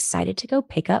 I'm excited to go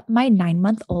pick up my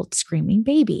 9-month-old screaming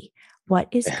baby. What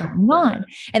is going on?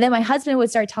 And then my husband would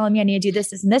start telling me I need to do this,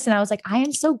 this, and this. And I was like, I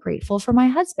am so grateful for my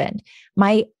husband.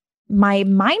 My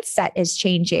mindset is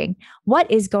changing.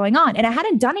 What is going on? And I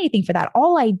hadn't done anything for that.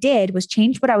 All I did was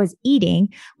change what I was eating,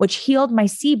 which healed my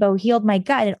SIBO, healed my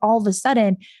gut. And all of a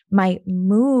sudden my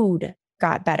mood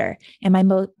got better and my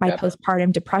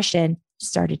postpartum depression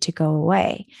started to go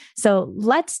away. So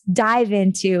let's dive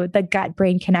into the gut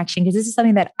brain connection, because this is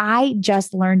something that I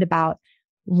just learned about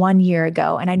 1 year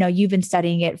ago. And I know you've been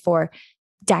studying it for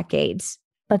decades.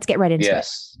 Let's get right into it.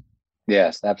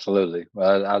 Yes, absolutely.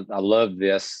 Well, I love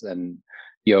this. And,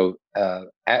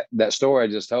 at that story I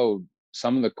just told,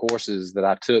 some of the courses that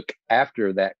I took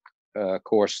after that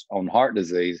course on heart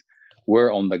disease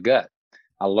were on the gut.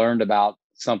 I learned about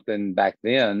something back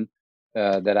then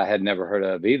that I had never heard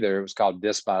of either. It was called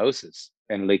dysbiosis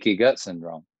and leaky gut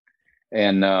syndrome.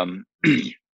 And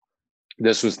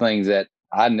this was things that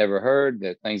I'd never heard,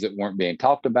 that things that weren't being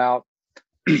talked about.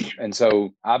 And so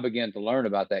I began to learn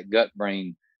about that gut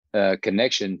brain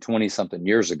connection 20 something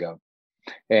years ago.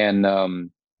 And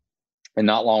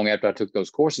not long after I took those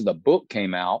courses, a book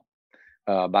came out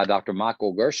by Dr.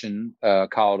 Michael Gershon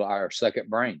called Our Second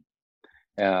Brain,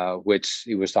 which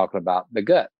he was talking about the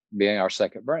gut being our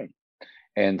second brain.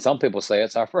 And some people say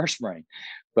it's our first brain,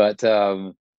 but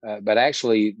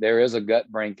actually there is a gut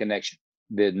brain connection.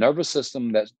 The nervous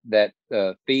system that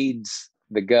feeds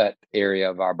the gut area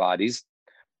of our bodies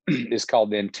is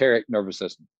called the enteric nervous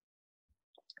system,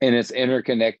 and it's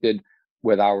interconnected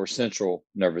with our central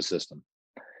nervous system.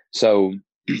 So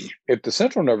if the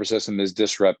central nervous system is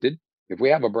disrupted, if we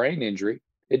have a brain injury,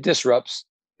 it disrupts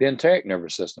the enteric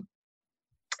nervous system.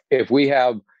 If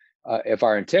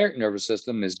our enteric nervous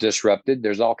system is disrupted,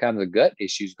 there's all kinds of gut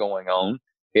issues going on.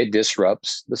 It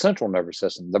disrupts the central nervous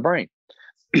system, the brain,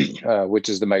 which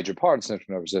is the major part of the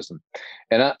central nervous system.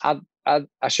 And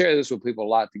I share this with people a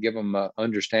lot to give them an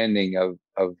understanding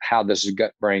of how this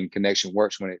gut-brain connection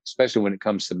works, especially when it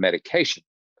comes to medication.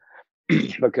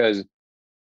 Because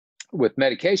with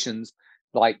medications,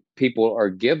 like people are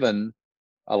given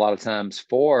a lot of times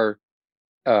for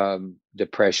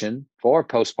depression, for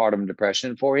postpartum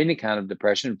depression, for any kind of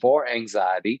depression, for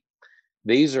anxiety.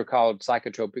 These are called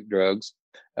psychotropic drugs,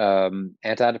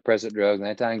 antidepressant drugs,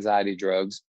 anti-anxiety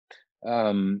drugs.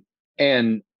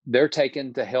 And they're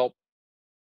taken to help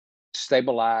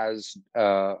stabilize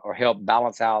or help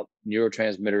balance out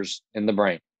neurotransmitters in the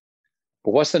brain.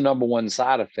 But what's the number one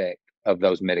side effect of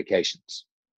those medications?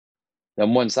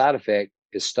 Number one side effect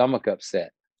is stomach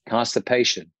upset,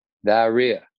 constipation,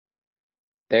 diarrhea.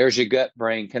 There's your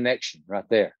gut-brain connection right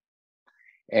there.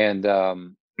 And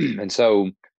so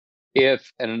and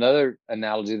another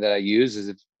analogy that I use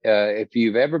is if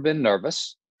you've ever been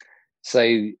nervous,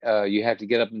 say you have to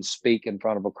get up and speak in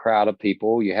front of a crowd of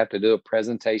people, you have to do a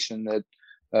presentation at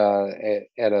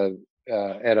a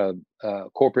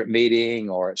corporate meeting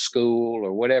or at school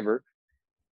or whatever,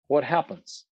 what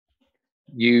happens?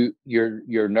 You're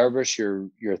nervous, you're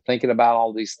thinking about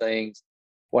all these things.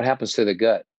 What happens to the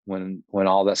gut when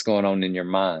all that's going on in your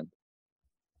mind?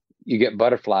 You get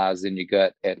butterflies in your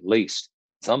gut at least.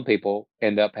 Some people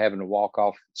end up having to walk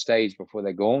off stage before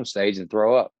they go on stage and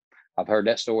throw up. I've heard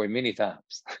that story many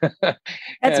times.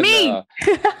 That's me.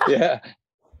 Yeah.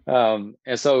 And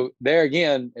so there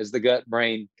again is the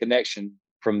gut-brain connection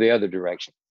from the other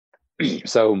direction.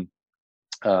 So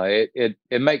it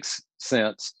makes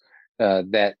sense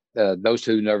that those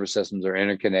two nervous systems are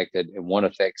interconnected and one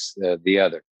affects the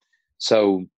other.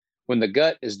 So when the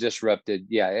gut is disrupted,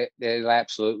 it'll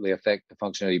absolutely affect the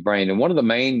function of your brain. And one of the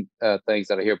main things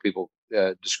that I hear people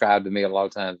describe to me a lot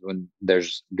of times when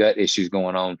there's gut issues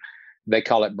going on, they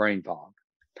call it brain fog.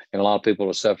 And a lot of people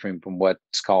are suffering from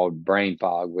what's called brain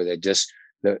fog, where you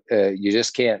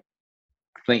just can't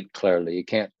think clearly. You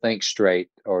can't think straight,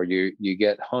 or you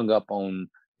get hung up on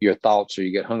your thoughts, or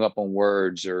you get hung up on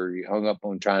words, or you hung up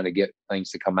on trying to get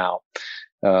things to come out.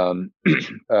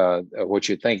 What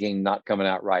you're thinking not coming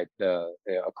out right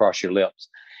across your lips.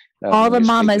 All the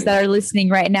mamas that are listening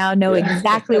right now know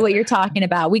exactly what you're talking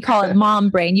about. We call it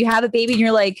mom brain. You have a baby and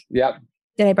you're like, yep.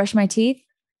 Did I brush my teeth?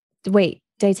 Wait,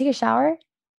 did I take a shower?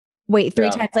 Wait, three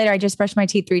times later, I just brushed my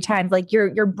teeth 3 times. Like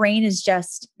your brain is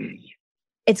just,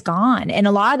 it's gone. And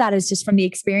a lot of that is just from the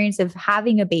experience of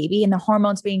having a baby and the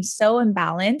hormones being so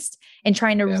imbalanced and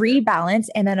trying to rebalance.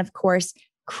 And then of course,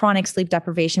 chronic sleep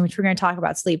deprivation, which we're going to talk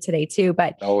about sleep today too.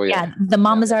 But the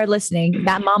mamas are listening,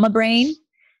 that mama brain,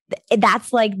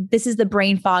 that's like, this is the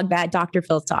brain fog that Dr.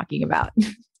 Phil's talking about.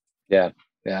 Yeah,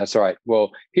 that's right.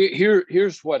 Well,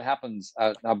 here's what happens.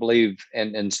 I believe,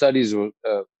 and studies will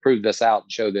prove this out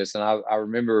and show this. And I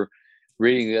remember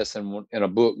reading this in a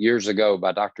book years ago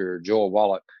by Dr. Joel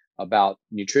Wallach about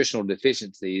nutritional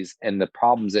deficiencies and the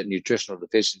problems that nutritional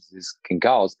deficiencies can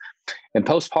cause. And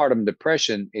postpartum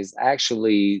depression is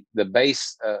actually the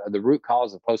root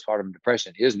cause of postpartum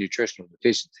depression is nutritional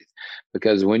deficiencies.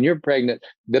 Because when you're pregnant,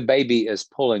 the baby is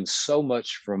pulling so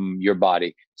much from your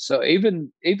body. So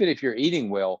even if you're eating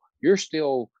well, you're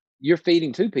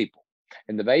feeding 2 people,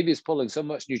 and the baby is pulling so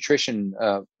much nutrition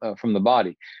from the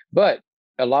body. But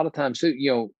a lot of times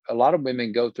too, a lot of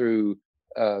women go through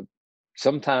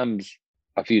sometimes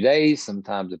a few days,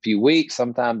 sometimes a few weeks,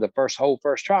 sometimes the first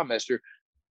trimester,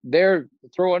 they're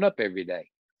throwing up every day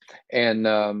and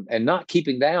not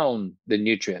keeping down the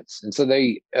nutrients. And so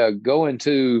they go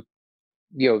into,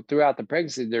 throughout the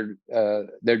pregnancy,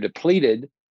 they're depleted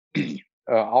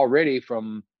already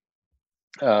from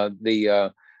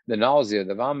the nausea,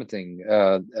 the vomiting,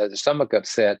 the stomach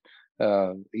upset,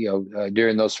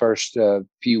 during those first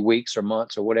few weeks or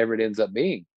months or whatever it ends up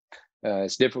being.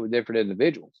 It's different with different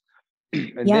individuals.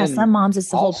 And Yeah, then some moms, it's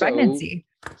the whole also, pregnancy.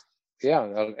 yeah,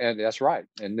 and that's right.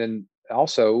 And then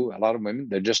also, a lot of women,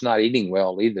 they're just not eating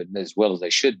well either, as well as they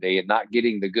should be, and not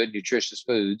getting the good nutritious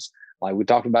foods like we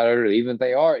talked about earlier. Even if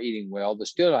they are eating well, they're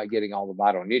still not getting all the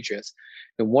vital nutrients.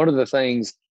 And one of the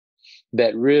things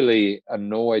that really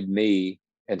annoyed me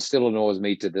and still annoys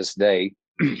me to this day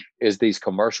is these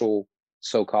commercial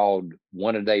so-called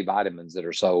one-a-day vitamins that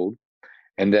are sold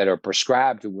and that are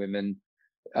prescribed to women,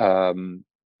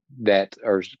 that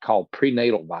are called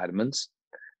prenatal vitamins.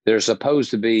 They're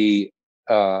supposed to be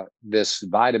this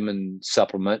vitamin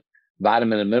supplement,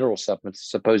 vitamin and mineral supplements,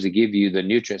 supposed to give you the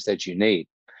nutrients that you need.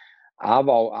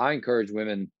 I encourage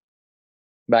women,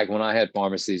 back when I had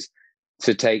pharmacies,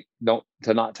 to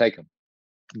not take them.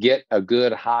 Get a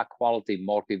good high quality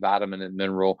multivitamin and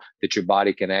mineral that your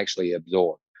body can actually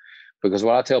absorb. Because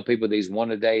what I tell people, these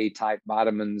one-a-day type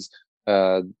vitamins,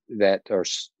 that are,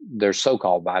 they're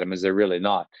so-called vitamins, they're really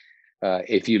not.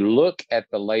 If you look at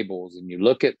the labels and you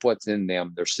look at what's in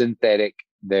them, they're synthetic.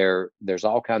 There's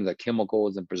all kinds of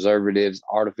chemicals and preservatives,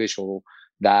 artificial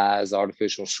dyes,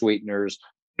 artificial sweeteners,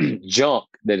 junk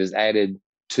that is added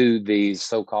to these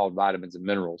so-called vitamins and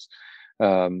minerals,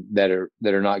 that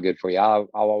are not good for you. I've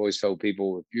always told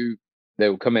people, they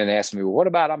would come in and ask me, well, what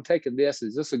about I'm taking this?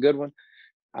 Is this a good one?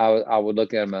 I would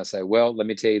look at them and I say, well, let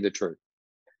me tell you the truth.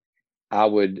 I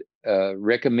would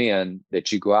recommend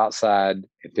that you go outside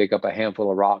and pick up a handful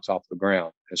of rocks off the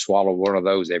ground and swallow one of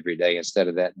those every day instead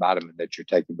of that vitamin that you're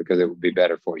taking, because it would be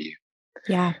better for you.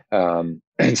 Yeah. And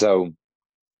so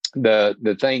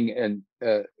the thing, and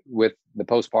with the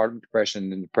postpartum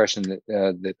depression and depression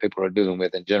that people are dealing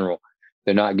with in general,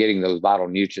 they're not getting those vital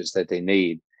nutrients that they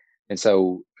need. And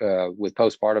so with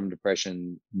postpartum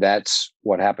depression, that's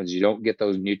what happens. You don't get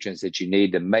those nutrients that you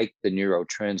need to make the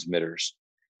neurotransmitters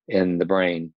in the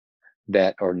brain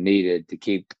that are needed to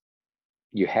keep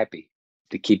you happy,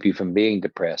 to keep you from being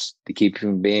depressed, to keep you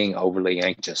from being overly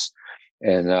anxious.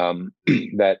 And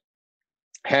that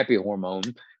happy hormone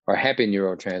or happy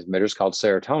neurotransmitters called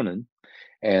serotonin.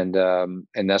 And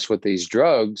that's what these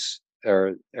drugs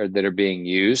are that are being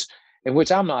used, in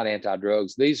which I'm not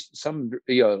anti-drugs. A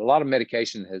lot of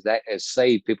medication has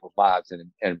saved people's lives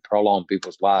and prolonged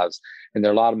people's lives. And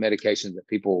there are a lot of medications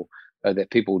that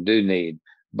people do need,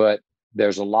 but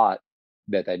there's a lot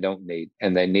that they don't need,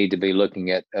 and they need to be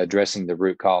looking at addressing the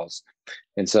root cause.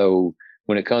 And so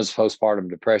when it comes to postpartum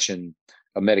depression,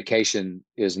 a medication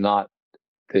is not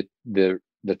the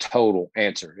total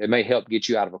answer. It may help get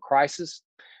you out of a crisis,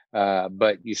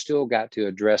 but you still got to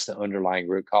address the underlying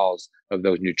root cause of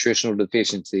those nutritional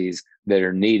deficiencies that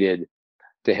are needed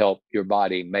to help your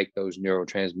body make those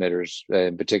neurotransmitters,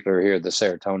 in particular here, the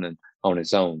serotonin on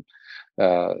its own.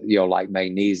 Like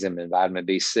magnesium and vitamin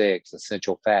B6,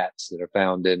 essential fats that are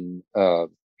found in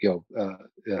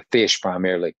fish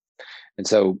primarily. And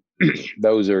so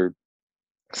those are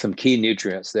some key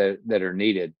nutrients that are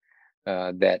needed,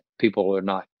 that people are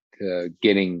not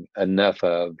getting enough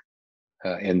of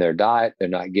in their diet. They're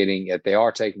not getting, if they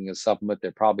are taking a supplement,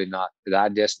 they're probably not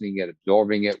digesting it,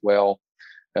 absorbing it well,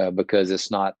 because it's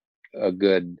not a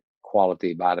good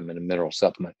quality vitamin and mineral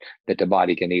supplement that the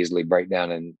body can easily break down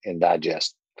and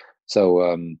digest.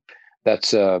 So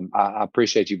that's I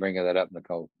appreciate you bringing that up,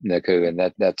 Niku, and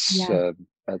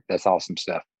that's awesome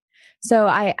stuff. So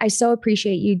I so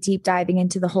appreciate you deep diving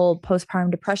into the whole postpartum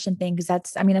depression thing, because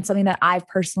that's something that I've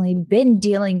personally been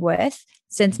dealing with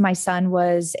since my son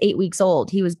was 8 weeks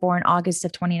old. He was born August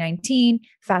of 2019.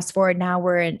 Fast forward, now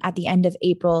we're at the end of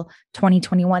April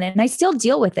 2021, and I still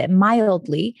deal with it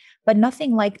mildly, but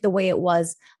nothing like the way it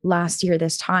was last year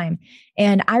this time.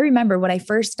 And I remember when I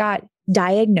first got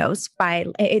diagnosed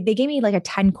they gave me like a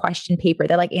 10-question paper.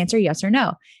 They're like, answer yes or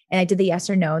no. And I did the yes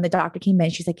or no. And the doctor came in,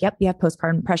 she's like, yep, you have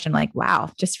postpartum depression. I'm like, wow,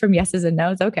 just from yeses and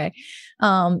nos. Okay.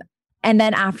 And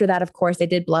then after that, of course, they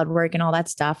did blood work and all that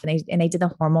stuff. And they did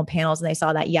the hormone panels, and they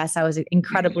saw that, yes, I was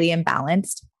incredibly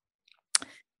imbalanced.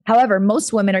 However,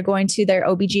 most women are going to their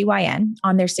OBGYN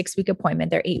on their 6-week appointment,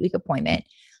 their 8-week appointment,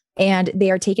 and they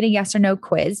are taking a yes or no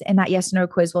quiz. And that yes or no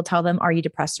quiz will tell them, are you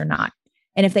depressed or not?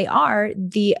 And if they are,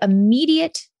 the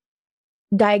immediate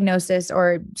diagnosis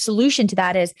or solution to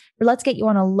that is, let's get you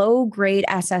on a low grade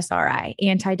SSRI,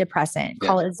 antidepressant,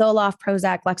 call it Zoloft,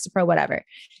 Prozac, Lexapro, whatever.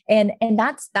 And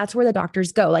that's where the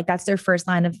doctors go. Like, that's their first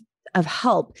line of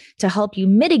help to help you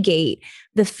mitigate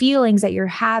the feelings that you're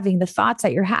having, the thoughts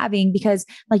that you're having. Because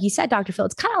like you said, Dr. Phil,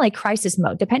 it's kind of like crisis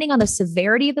mode, depending on the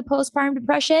severity of the postpartum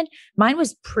depression. Mine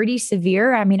was pretty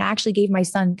severe. I mean, I actually gave my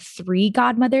son 3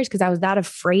 godmothers because I was that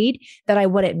afraid that I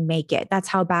wouldn't make it. That's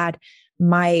how bad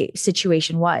my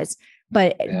situation was.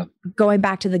 But going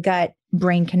back to the gut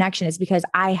brain connection is because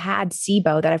I had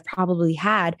SIBO that I've probably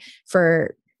had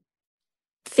for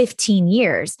 15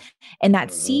 years. And that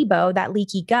SIBO, that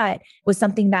leaky gut, was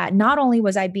something that not only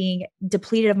was I being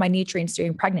depleted of my nutrients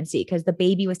during pregnancy because the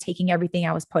baby was taking everything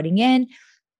I was putting in,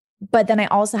 but then I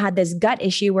also had this gut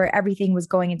issue where everything was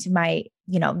going into my,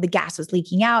 the gas was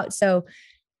leaking out. So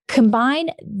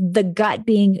combine the gut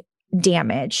being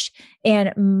damaged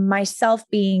and myself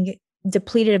being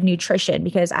depleted of nutrition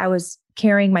because I was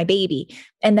carrying my baby,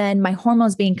 and then my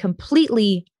hormones being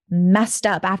completely messed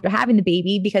up after having the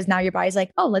baby because now your body's like,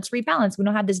 oh, let's rebalance. We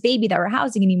don't have this baby that we're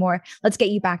housing anymore. Let's get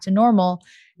you back to normal.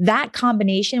 That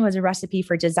combination was a recipe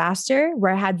for disaster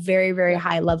where I had very, very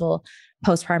high level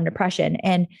postpartum depression.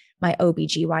 And my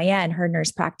OBGYN, her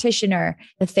nurse practitioner,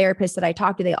 the therapist that I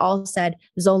talked to, they all said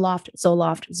Zoloft,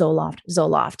 Zoloft, Zoloft,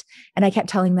 Zoloft. And I kept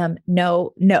telling them,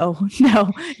 no.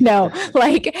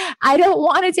 Like, I don't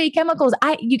want to take chemicals.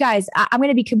 You guys, I'm going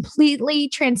to be completely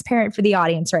transparent for the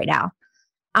audience right now.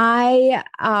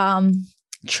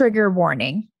 Trigger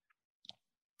warning.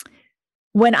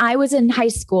 When I was in high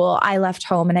school, I left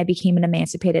home and I became an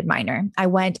emancipated minor.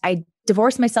 I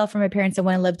divorced myself from my parents and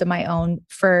went and lived on my own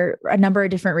for a number of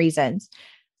different reasons.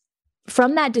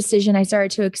 From that decision, I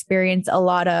started to experience a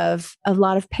lot of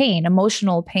pain,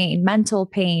 emotional pain, mental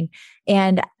pain.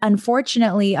 And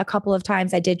unfortunately, a couple of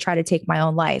times I did try to take my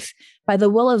own life. By the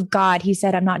will of God, he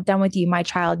said, I'm not done with you, my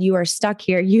child. You are stuck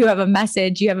here. You have a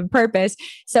message. You have a purpose.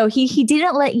 So he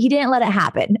didn't let it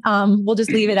happen. We'll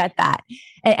just leave it at that.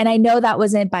 And I know that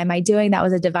wasn't by my doing. That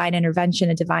was a divine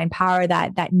intervention, a divine power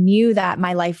that knew that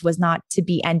my life was not to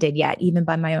be ended yet, even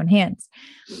by my own hands.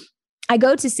 I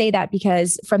go to say that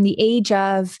because from the age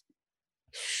of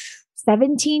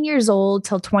 17 years old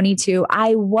till 22,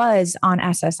 I was on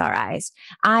SSRIs.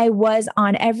 I was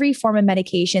on every form of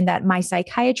medication that my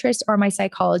psychiatrist or my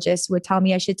psychologist would tell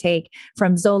me I should take,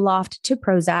 from Zoloft to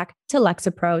Prozac to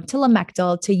Lexapro to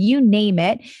Lamictal to you name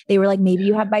it. They were like, maybe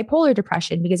you have bipolar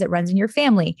depression because it runs in your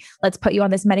family. Let's put you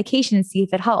on this medication and see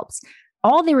if it helps.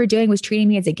 All they were doing was treating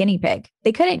me as a guinea pig.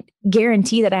 They couldn't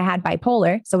guarantee that I had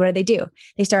bipolar. So what did they do?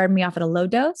 They started me off at a low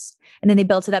dose, and then they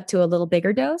built it up to a little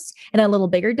bigger dose and a little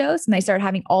bigger dose. And I started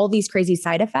having all these crazy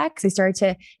side effects. I started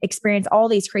to experience all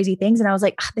these crazy things. And I was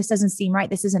like, this doesn't seem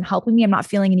right. This isn't helping me. I'm not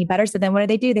feeling any better. So then what did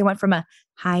they do? They went from a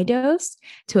high dose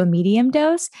to a medium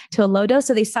dose to a low dose.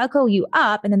 So they cycle you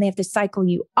up and then they have to cycle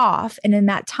you off. And in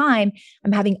that time,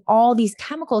 I'm having all these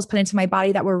chemicals put into my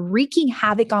body that were wreaking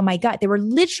havoc on my gut. They were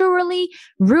literally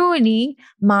ruining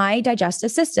my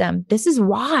digestive system. This is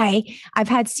why I've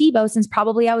had SIBO since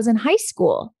probably I was in high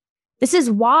school. This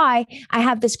is why I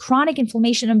have this chronic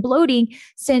inflammation and bloating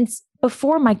since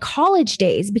before my college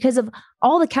days, because of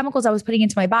all the chemicals I was putting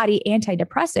into my body,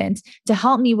 antidepressants, to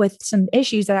help me with some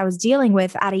issues that I was dealing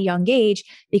with at a young age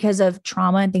because of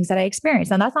trauma and things that I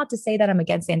experienced. Now, that's not to say that I'm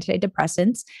against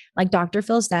antidepressants. Like Dr.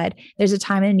 Phil said, there's a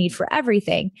time and a need for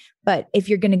everything. But if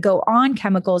you're going to go on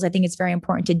chemicals, I think it's very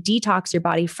important to detox your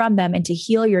body from them and to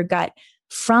heal your gut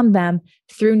from them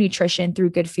through nutrition, through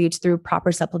good foods, through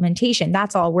proper supplementation.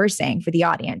 That's all we're saying for the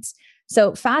audience.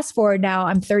 So fast forward now,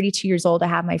 I'm 32 years old. I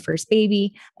have my first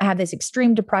baby. I have this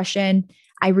extreme depression.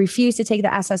 I refuse to take the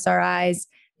SSRIs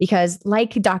because,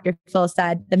 like Dr. Phil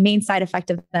said, the main side effect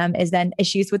of them is then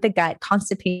issues with the gut,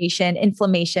 constipation,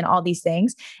 inflammation, all these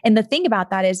things. And the thing about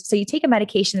that is, so you take a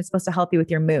medication that's supposed to help you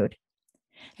with your mood.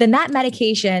 Then that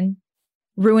medication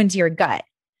ruins your gut.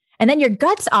 And then your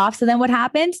gut's off. So then what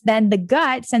happens? Then the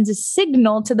gut sends a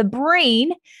signal to the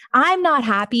brain. I'm not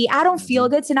happy. I don't feel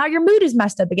good. So now your mood is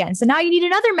messed up again. So now you need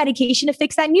another medication to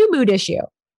fix that new mood issue.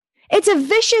 It's a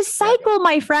vicious cycle,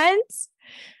 my friends.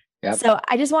 Yep. So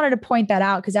I just wanted to point that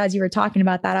out because as you were talking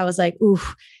about that, I was like, ooh,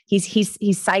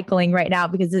 he's cycling right now,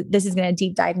 because this is going to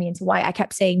deep dive me into why I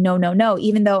kept saying no,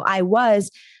 even though I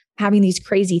was having these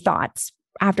crazy thoughts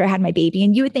after I had my baby.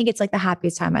 And you would think it's like the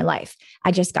happiest time of my life.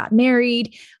 I just got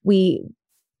married. We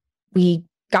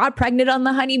got pregnant on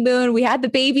the honeymoon. We had the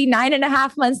baby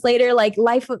 9.5 months later. Like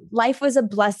life was a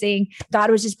blessing.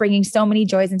 God was just bringing so many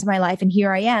joys into my life. And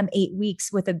here I am 8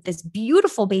 weeks with this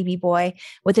beautiful baby boy,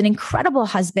 with an incredible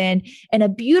husband and a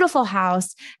beautiful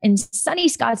house in sunny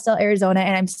Scottsdale, Arizona.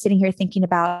 And I'm sitting here thinking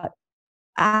about,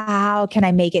 how can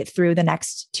I make it through the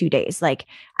next 2 days? Like,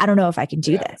 I don't know if I can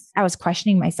do this. I was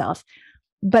questioning myself.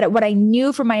 But what I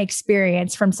knew from my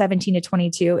experience from 17 to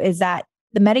 22 is that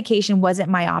the medication wasn't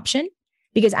my option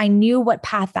because I knew what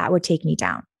path that would take me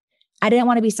down. I didn't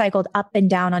want to be cycled up and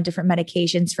down on different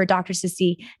medications for doctors to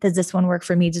see, does this one work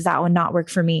for me? Does that one not work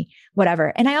for me?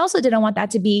 Whatever. And I also didn't want that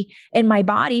to be in my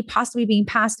body, possibly being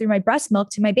passed through my breast milk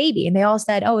to my baby. And they all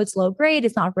said, oh, it's low grade.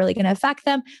 It's not really going to affect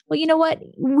them. Well, you know what?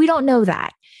 We don't know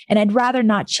that. And I'd rather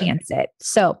not chance it.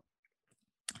 So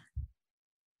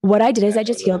what I did is I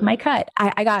just healed my gut.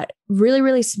 I got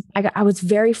really, I was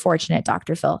very fortunate,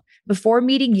 Dr. Phil. Before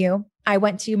meeting you, I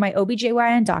went to my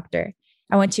OBGYN doctor.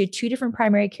 I went to 2 different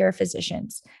primary care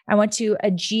physicians. I went to a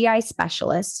GI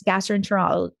specialist,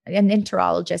 gastroenterologist, an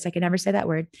enterologist. I can never say that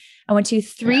word. I went to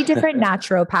 3 different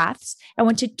naturopaths. I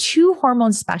went to 2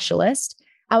 hormone specialists.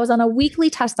 I was on a weekly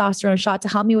testosterone shot to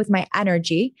help me with my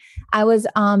energy. I was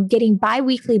getting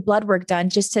biweekly blood work done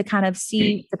just to kind of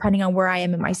see, depending on where I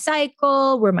am in my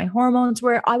cycle, where my hormones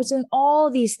were. I was doing all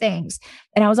these things.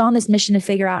 And I was on this mission to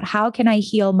figure out, how can I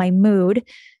heal my mood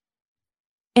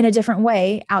in a different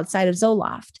way outside of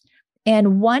Zoloft?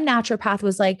 And one naturopath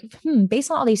was like,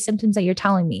 based on all these symptoms that you're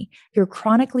telling me, you're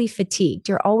chronically fatigued.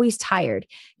 You're always tired.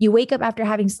 You wake up after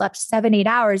having slept 7-8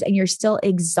 hours and you're still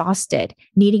exhausted,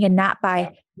 needing a nap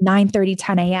by 9:30,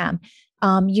 10 a.m.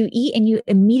 You eat and you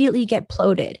immediately get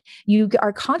bloated. You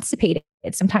are constipated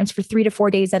sometimes for 3 to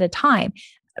 4 days at a time.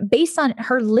 Based on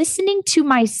her listening to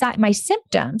my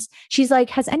symptoms, she's like,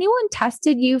 has anyone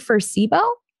tested you for SIBO?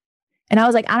 And I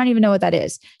was like, I don't even know what that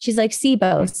is. She's like,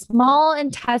 SIBO, small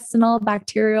intestinal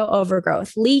bacterial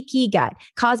overgrowth, leaky gut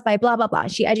caused by blah, blah, blah.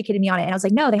 She educated me on it. And I was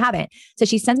like, no, they haven't. So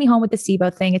she sends me home with the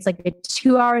SIBO thing. It's like a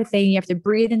 2-hour thing. You have to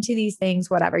breathe into these things,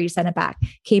 whatever. You send it back.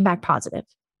 Came back positive.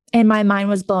 And my mind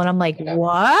was blown. I'm like,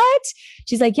 what?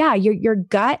 She's like, yeah, your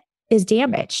gut is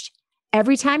damaged.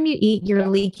 Every time you eat, you're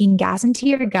leaking gas into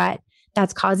your gut.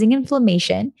 That's causing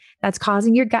inflammation. That's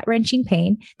causing your gut wrenching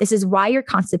pain. This is why you're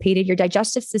constipated. Your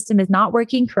digestive system is not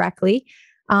working correctly.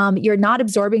 You're not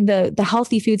absorbing the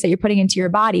healthy foods that you're putting into your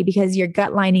body because your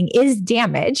gut lining is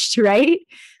damaged, right?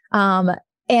 And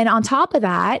on top of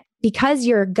that, because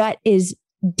your gut is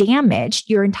damaged,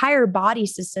 your entire body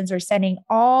systems are sending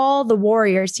all the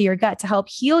warriors to your gut to help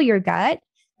heal your gut.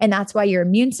 And that's why your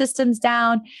immune system's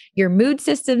down, your mood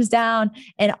system's down,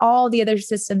 and all the other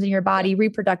systems in your body,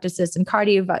 reproductive system,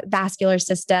 cardiovascular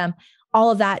system,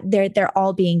 all of that, they're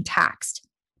all being taxed.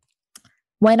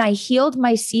 When I healed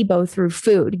my SIBO through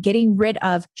food, getting rid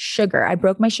of sugar, I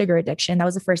broke my sugar addiction. That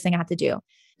was the first thing I had to do.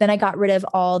 Then I got rid of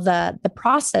all the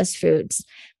processed foods.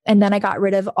 And then I got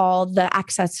rid of all the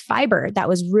excess fiber that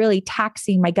was really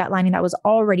taxing my gut lining that was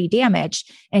already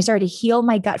damaged. And I started to heal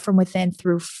my gut from within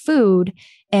through food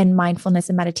and mindfulness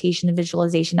and meditation and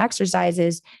visualization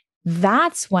exercises.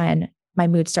 That's when my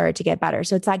mood started to get better.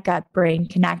 So it's that gut brain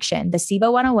connection. The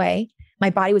SIBO went away. My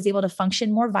body was able to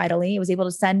function more vitally. It was able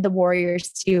to send the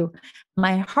warriors to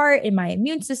my heart and my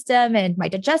immune system and my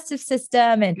digestive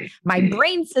system and my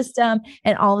brain system.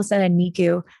 And all of a sudden,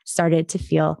 NICU started to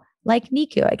feel like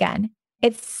NICU again.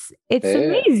 It's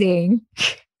amazing.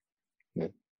 Yeah.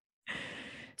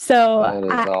 So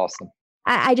that is awesome.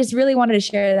 I just really wanted to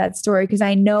share that story because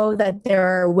I know that there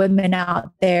are women out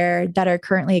there that are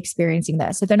currently experiencing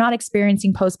this. If they're not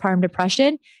experiencing postpartum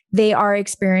depression, they are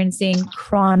experiencing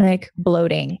chronic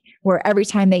bloating, where every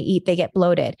time they eat, they get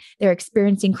bloated. They're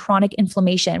experiencing chronic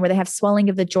inflammation where they have swelling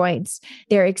of the joints.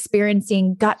 They're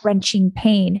experiencing gut-wrenching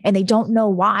pain and they don't know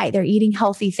why. They're eating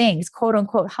healthy things, quote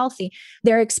unquote healthy.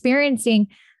 They're experiencing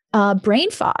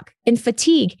brain fog and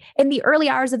fatigue in the early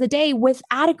hours of the day with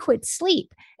adequate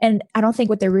sleep. And I don't think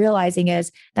what they're realizing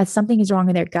is that something is wrong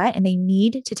in their gut and they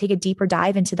need to take a deeper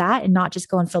dive into that and not just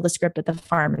go and fill the script at the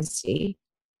pharmacy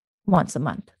once a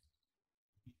month.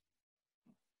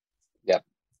 Yep.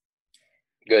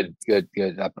 Good.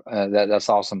 That's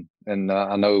awesome. And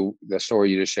I know the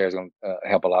story you just shared is going to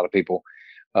help a lot of people.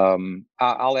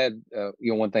 I'll add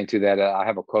one thing to that. I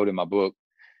have a quote in my book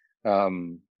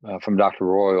from Dr.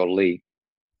 Royal Lee.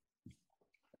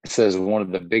 It says, one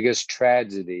of the biggest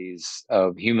tragedies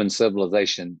of human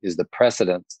civilization is the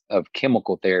precedence of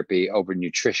chemical therapy over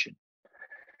nutrition.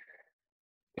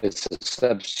 It's a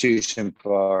substitution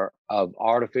of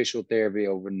artificial therapy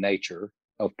over nature,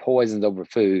 of poisons over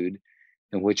food,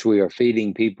 in which we are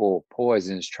feeding people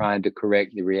poisons trying to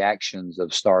correct the reactions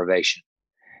of starvation.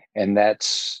 And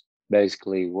that's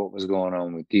basically what was going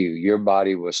on with you. Your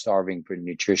body was starving for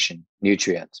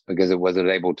nutrients, because it wasn't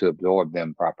able to absorb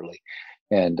them properly.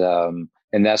 And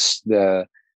that's the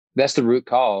root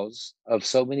cause of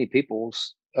so many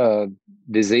people's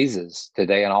diseases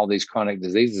today, and all these chronic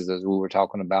diseases, as we were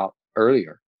talking about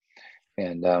earlier.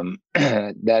 And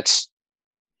that's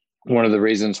one of the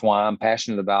reasons why I'm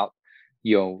passionate about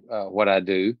what I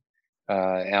do,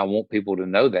 And I want people to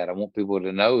know that. I want people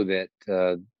to know that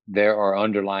there are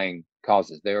underlying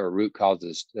causes. There are root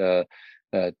causes to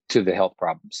the health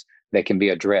problems that can be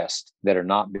addressed that are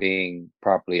not being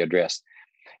properly addressed.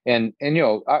 And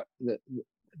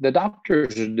the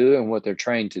doctors are doing what they're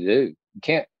trained to do. You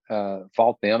can't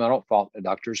fault them. I don't fault the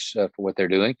doctors for what they're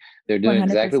doing. They're doing 100%.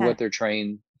 exactly what they're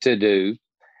trained to do,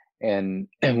 and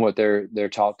what they're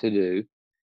taught to do.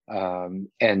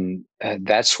 And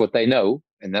that's what they know,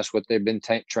 and that's what they've been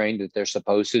trained that they're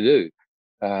supposed to do.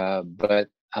 But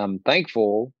I'm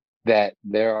thankful that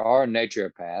there are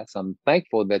naturopaths. I'm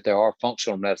thankful that there are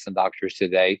functional medicine doctors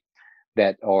today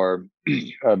that are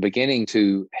beginning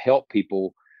to help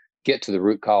people get to the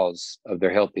root cause of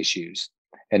their health issues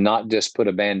and not just put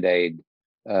a Band-Aid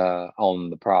on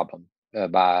the problem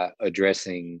by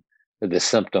addressing the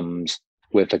symptoms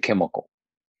with a chemical.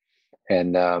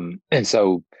 And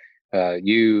so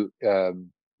you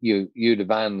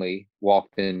divinely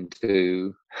walked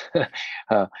into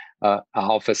an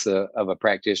office of a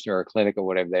practitioner or a clinic or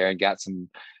whatever there and got some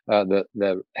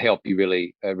the help you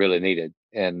really needed.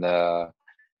 And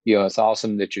it's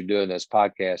awesome that you're doing this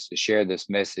podcast to share this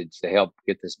message, to help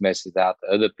get this message out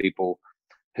to other people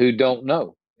who don't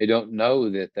know. They don't know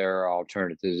that there are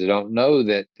alternatives. They don't know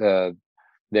that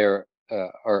there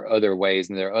are other ways,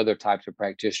 and there are other types of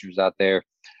practitioners out there.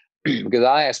 Because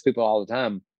I ask people all the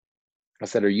time, I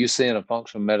said, are you seeing a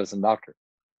functional medicine doctor?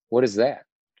 What is that?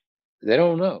 They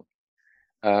don't know.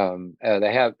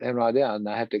 They have no idea. And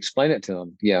I have to explain it to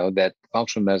them, that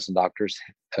functional medicine doctors,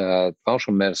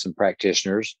 functional medicine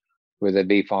practitioners, whether they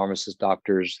be pharmacists,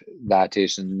 doctors,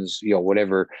 dietitians,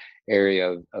 whatever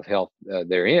area of health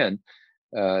they're in,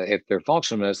 if they're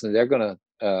functional medicine, they're going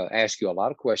to ask you a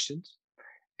lot of questions,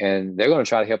 and they're going to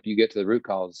try to help you get to the root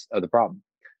cause of the problem.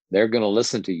 They're going to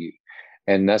listen to you.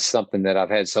 And that's something that I've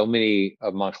had so many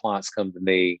of my clients come to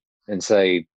me and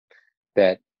say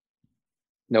that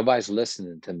nobody's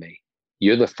listening to me.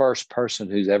 You're the first person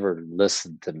who's ever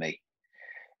listened to me.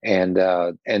 And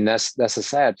that's a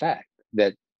sad fact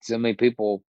that so many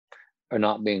people are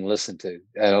not being listened to.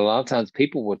 And a lot of times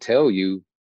people will tell you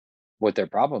what their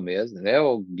problem is, and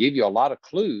they'll give you a lot of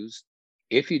clues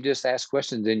if you just ask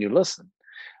questions and you listen.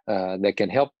 That can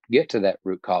help get to that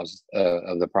root cause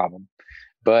of the problem.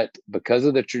 But because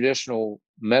of the traditional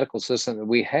medical system that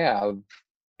we have,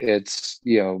 it's,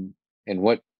 and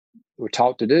what we're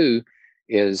taught to do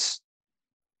is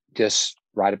just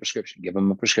write a prescription, give them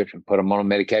a prescription, put them on a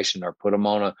medication, or put them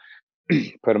on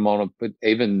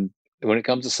even when it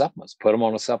comes to supplements, put them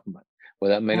on a supplement.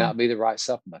 Well, that may not be the right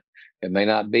supplement. It may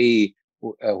not be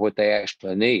what they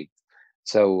actually need.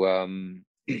 So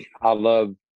I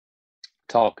love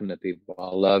talking to people.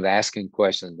 I love asking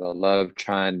questions. I love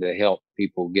trying to help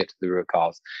people get to the root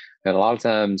cause. And a lot of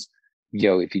times,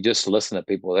 if you just listen to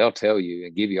people, they'll tell you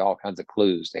and give you all kinds of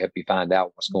clues to help you find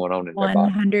out what's going on in their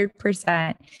body.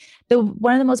 100%.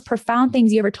 One of the most profound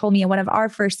things you ever told me in one of our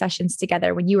first sessions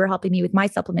together when you were helping me with my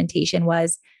supplementation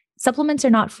was supplements are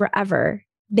not forever.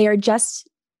 They are just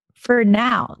for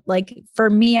now. Like for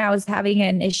me, I was having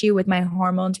an issue with my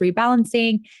hormones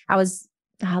rebalancing. I was,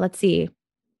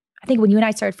 I think when you and I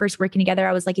started first working together,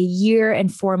 I was like 1 year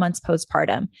and 4 months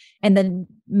postpartum. And then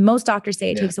most doctors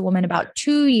say it takes a woman about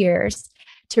 2 years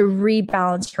to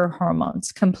rebalance her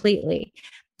hormones completely.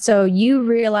 So you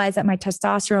realize that my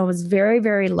testosterone was very,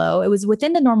 very low. It was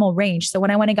within the normal range. So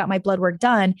when I went and got my blood work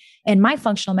done and my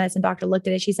functional medicine doctor looked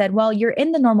at it, she said, well, you're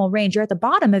in the normal range. You're at the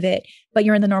bottom of it, but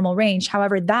you're in the normal range.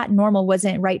 However, that normal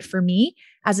wasn't right for me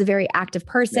as a very active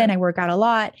person. Yeah. I work out a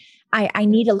lot. I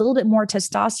need a little bit more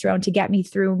testosterone to get me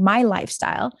through my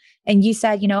lifestyle. And you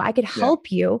said, I could help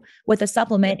you with a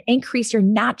supplement, increase your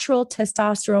natural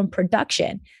testosterone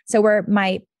production. So where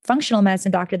my functional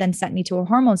medicine doctor then sent me to a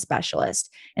hormone specialist,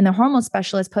 and the hormone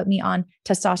specialist put me on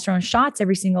testosterone shots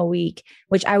every single week,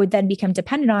 which I would then become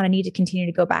dependent on and need to continue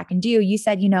to go back and do. You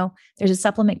said, there's a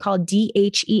supplement called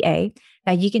DHEA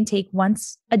that you can take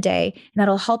once a day, and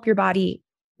that'll help your body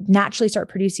naturally start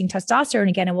producing testosterone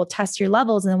again, and we'll test your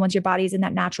levels. And then once your body's in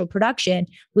that natural production,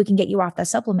 we can get you off that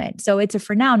supplement. So it's a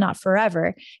for now, not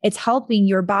forever. It's helping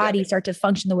your body start to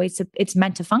function the way it's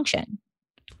meant to function.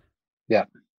 Yeah,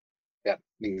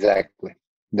 exactly.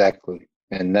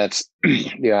 And that's,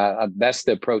 that's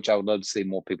the approach I would love to see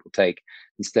more people take,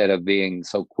 instead of being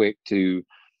so quick to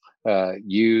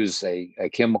use a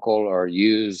chemical or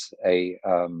use a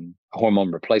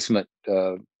hormone replacement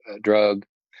drug.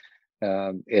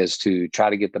 Is to try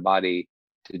to get the body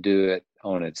to do it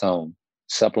on its own.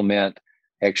 Supplement,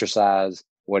 exercise,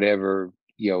 whatever,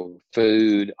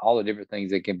 food, all the different things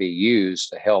that can be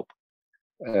used to help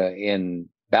in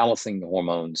balancing the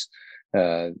hormones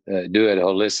do it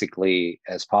holistically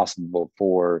as possible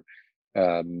before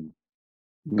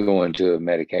going to a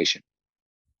medication.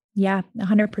 Yeah,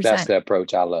 100%. That's the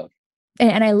approach I love.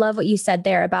 And I love what you said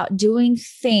there about doing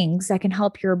things that can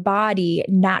help your body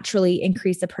naturally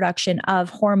increase the production of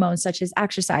hormones, such as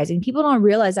exercising. People don't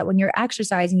realize that when you're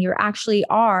exercising, you actually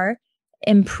are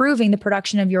improving the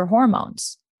production of your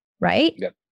hormones, right?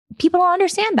 Yep. People don't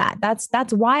understand that.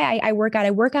 That's why I work out.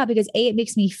 I work out because A, it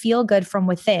makes me feel good from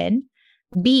within.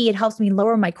 B, it helps me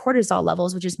lower my cortisol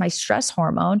levels, which is my stress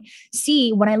hormone.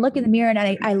 C, when I look in the mirror and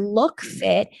I look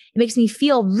fit, it makes me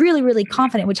feel really, really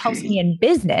confident, which helps me in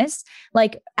business.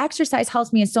 Like exercise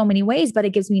helps me in so many ways, but it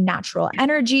gives me natural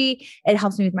energy. It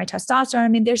helps me with my testosterone. I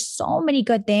mean, there's so many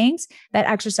good things that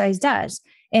exercise does.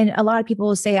 And a lot of people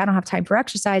will say, I don't have time for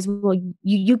exercise. Well,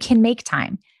 you can make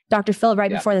time. Dr. Phil,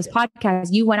 before this podcast,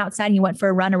 you went outside and you went for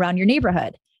a run around your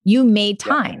neighborhood. You made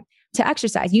time to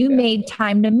exercise. You made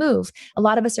time to move. A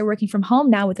lot of us are working from home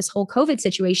now with this whole COVID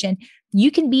situation.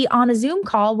 You can be on a Zoom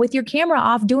call with your camera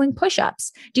off doing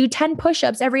push-ups. Do 10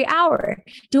 push-ups every hour.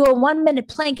 Do a 1-minute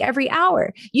plank every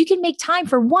hour. You can make time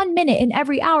for 1 minute in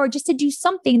every hour just to do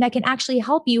something that can actually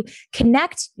help you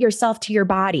connect yourself to your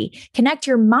body, connect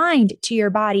your mind to your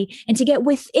body, and to get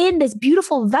within this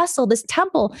beautiful vessel, this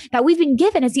temple that we've been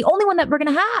given. It's the only one that we're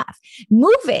going to have.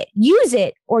 Move it, use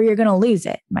it, or you're going to lose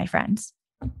it, my friends.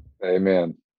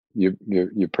 Amen. You're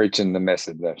preaching the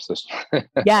message there, sister.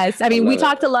 Yes. I mean, we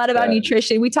talked a lot about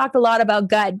nutrition. We talked a lot about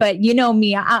gut, but you know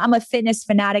me, I'm a fitness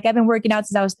fanatic. I've been working out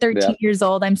since I was 13 years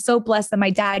old. I'm so blessed that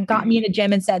my dad got me in a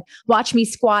gym and said, watch me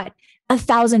squat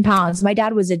 1,000 pounds. My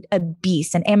dad was a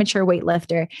beast, an amateur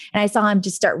weightlifter. And I saw him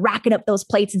just start racking up those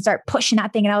plates and start pushing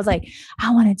that thing. And I was like,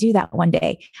 I want to do that one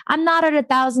day. I'm not at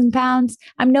 1,000 pounds.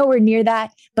 I'm nowhere near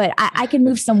that, but I can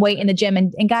move some weight in the gym.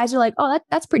 And guys are like, oh,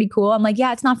 that's pretty cool. I'm like,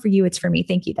 yeah, it's not for you. It's for me.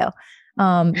 Thank you though.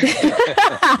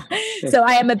 So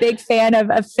I am a big fan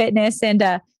of fitness, and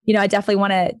I definitely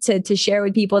want to share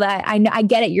with people that I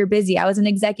get it. You're busy. I was an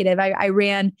executive. I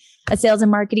ran a sales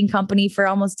and marketing company for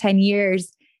almost 10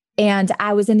 years. And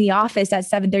I was in the office at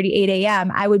 7:30, 8 a.m.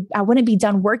 I wouldn't be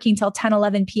done working till 10,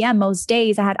 11 p.m. most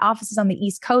days. I had offices on the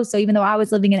East Coast. So even though I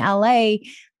was living in LA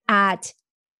at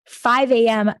 5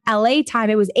 a.m. LA time,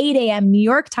 it was 8 a.m. New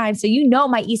York time. So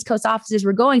my East Coast offices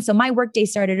were going. So my workday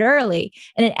started early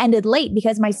and it ended late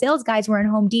because my sales guys were in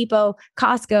Home Depot,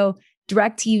 Costco,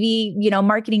 DirecTV,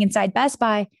 marketing inside Best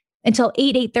Buy until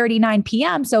 8:30, 9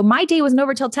 p.m. So my day wasn't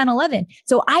over till 10, 11.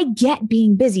 So I get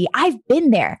being busy. I've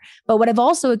been there. But what I've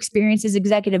also experienced is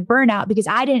executive burnout because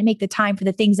I didn't make the time for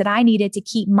the things that I needed to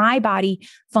keep my body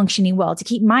functioning well, to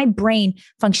keep my brain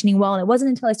functioning well. And it wasn't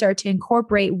until I started to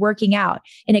incorporate working out.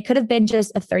 And it could have been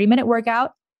just a 30-minute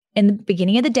workout in the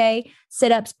beginning of the day,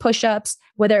 sit-ups, push-ups,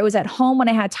 whether it was at home when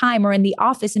I had time or in the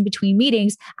office in between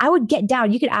meetings, I would get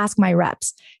down. You could ask my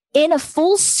reps. In a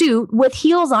full suit with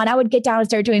heels on, I would get down and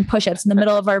start doing push-ups in the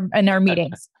middle of our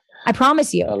meetings. I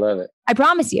promise you. I love it. I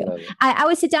promise you. I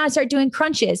would sit down and start doing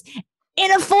crunches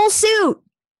in a full suit.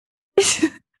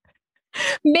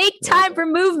 Make time for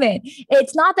movement.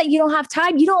 It's not that you don't have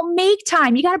time. You don't make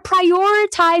time. You got to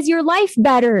prioritize your life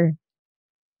better.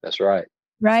 That's right.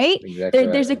 Right? Exactly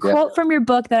There's a quote from your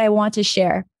book that I want to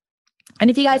share. And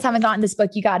if you guys haven't gotten this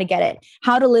book, you got to get it.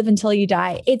 How to Live Until You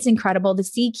Die. It's incredible. The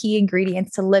 6 key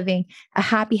ingredients to living a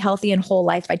happy, healthy, and whole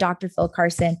life by Dr. Phil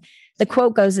Carson. The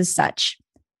quote goes as such: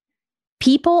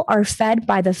 people are fed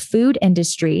by the food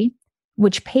industry,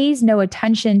 which pays no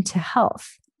attention to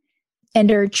health,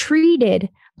 and are treated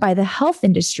by the health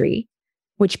industry,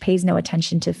 which pays no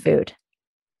attention to food.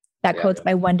 That quote's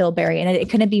by Wendell Berry. And it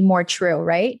couldn't be more true,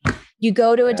 right? You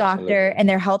go to a doctor and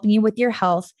they're helping you with your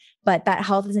health, but that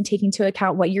health isn't taking into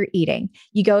account what you're eating.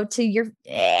 You go to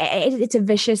it's a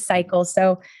vicious cycle.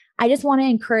 So I just want to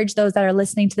encourage those that are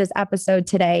listening to this episode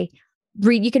today.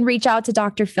 You can reach out to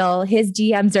Dr. Phil. His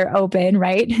DMs are open,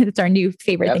 right? It's our new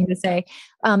favorite thing to say.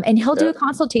 And he'll do a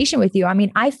consultation with you. I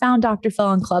mean, I found Dr. Phil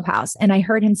on Clubhouse and I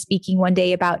heard him speaking one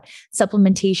day about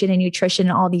supplementation and nutrition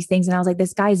and all these things. And I was like,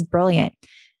 this guy is brilliant.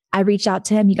 I reached out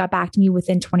to him. He got back to me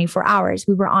within 24 hours.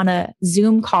 We were on a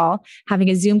Zoom call, having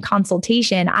a Zoom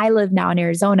consultation. I live now in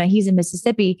Arizona. He's in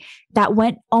Mississippi. That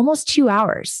went almost 2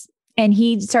 hours. And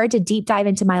he started to deep dive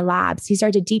into my labs. He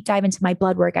started to deep dive into my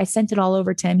blood work. I sent it all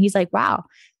over to him. He's like, wow,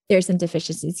 there's some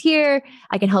deficiencies here.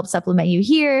 I can help supplement you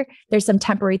here. There's some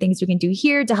temporary things we can do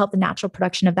here to help the natural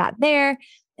production of that there.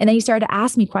 And then he started to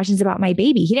ask me questions about my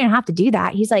baby. He didn't have to do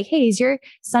that. He's like, hey, is your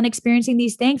son experiencing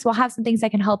these things? We'll have some things that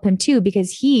can help him too,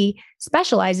 because he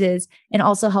specializes in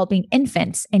also helping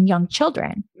infants and young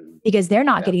children because they're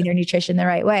not getting their nutrition the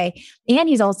right way. And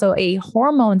he's also a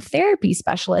hormone therapy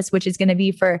specialist, which is going to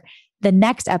be for the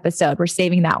next episode. We're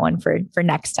saving that one for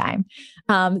next time.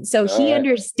 So he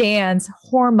understands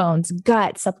hormones,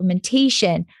 gut,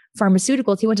 supplementation,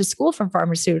 pharmaceuticals. He went to school from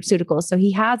pharmaceuticals. So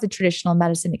he has a traditional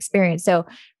medicine experience. So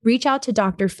reach out to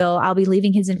Dr. Phil. I'll be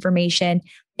leaving his information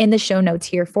in the show notes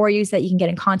here for you so that you can get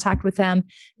in contact with him.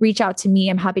 Reach out to me.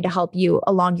 I'm happy to help you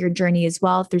along your journey as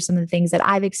well through some of the things that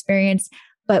I've experienced.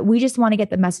 But we just want to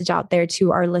get the message out there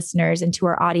to our listeners and to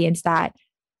our audience that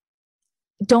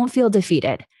don't feel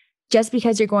defeated. Just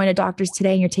because you're going to doctors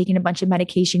today and you're taking a bunch of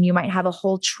medication, you might have a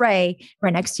whole tray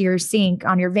right next to your sink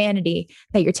on your vanity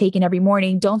that you're taking every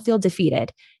morning. Don't feel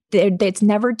defeated. It's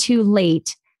never too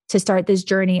late to start this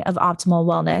journey of optimal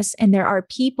wellness. And there are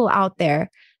people out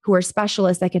there who are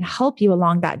specialists that can help you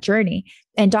along that journey.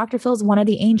 And Dr. Phil is one of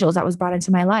the angels that was brought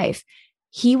into my life.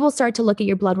 He will start to look at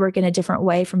your blood work in a different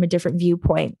way from a different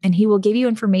viewpoint. And he will give you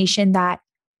information that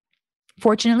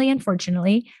fortunately,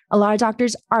 unfortunately, a lot of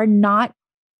doctors are not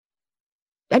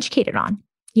educated on.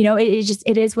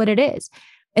 It is what it is.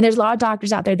 And there's a lot of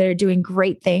doctors out there that are doing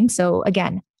great things. So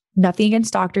again, nothing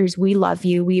against doctors. We love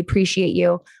you. We appreciate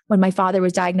you. When my father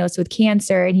was diagnosed with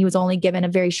cancer and he was only given a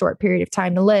very short period of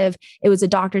time to live, it was the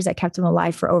doctors that kept him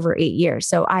alive for over 8 years.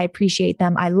 So I appreciate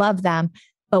them. I love them.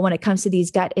 But when it comes to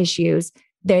these gut issues,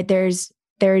 there's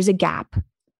a gap.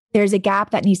 There's a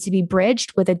gap that needs to be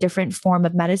bridged with a different form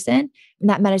of medicine. And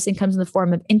that medicine comes in the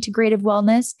form of integrative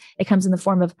wellness. It comes in the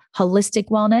form of holistic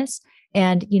wellness.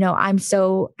 And, I'm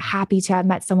so happy to have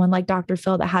met someone like Dr.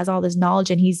 Phil that has all this knowledge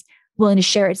and he's willing to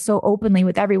share it so openly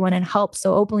with everyone and help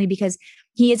so openly because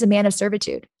he is a man of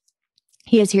servitude.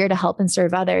 He is here to help and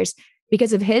serve others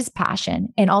because of his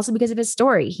passion and also because of his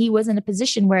story. He was in a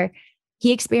position where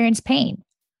he experienced pain.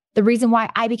 The reason why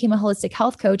I became a holistic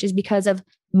health coach is because of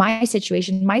my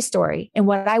situation, my story, and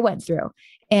what I went through.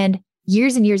 And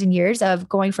years and years and years of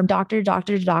going from doctor to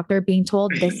doctor to doctor, being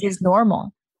told this is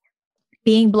normal.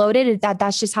 Being bloated,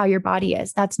 that's just how your body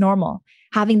is. That's normal.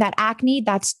 Having that acne,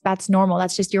 that's normal.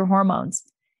 That's just your hormones.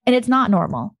 And it's not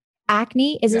normal.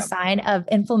 Acne is a sign of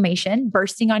inflammation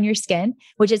bursting on your skin,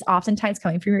 which is oftentimes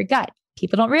coming from your gut.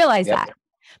 People don't realize that.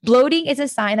 Bloating is a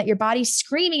sign that your body's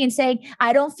screaming and saying,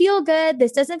 I don't feel good.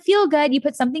 This doesn't feel good. You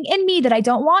put something in me that I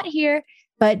don't want here.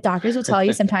 But doctors will tell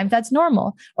you sometimes that's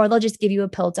normal, or they'll just give you a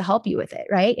pill to help you with it,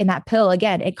 right? And that pill,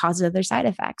 again, it causes other side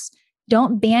effects.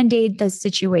 Don't band-aid the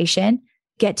situation,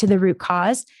 get to the root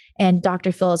cause. And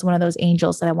Dr. Phil is one of those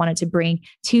angels that I wanted to bring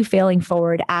to Failing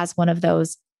Forward as one of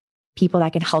those people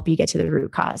that can help you get to the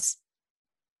root cause.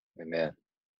 Amen.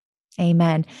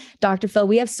 Amen. Dr. Phil,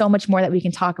 we have so much more that we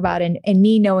can talk about. And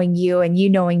me knowing you and you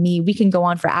knowing me, we can go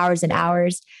on for hours and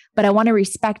hours, but I want to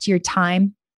respect your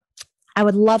time. I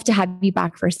would love to have you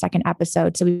back for a second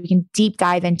episode so we can deep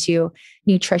dive into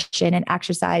nutrition and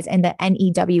exercise and the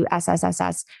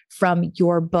NEWSSS from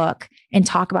your book and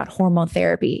talk about hormone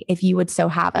therapy, if you would so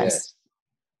have us. Yes,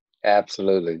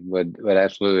 absolutely. Would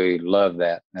absolutely love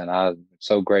that. And I'm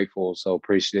so grateful, so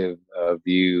appreciative of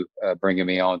you bringing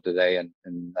me on today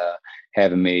and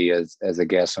having me as a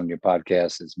guest on your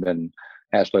podcast. It's been an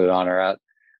absolute honor.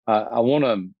 I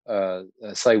want to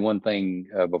say one thing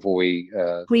before we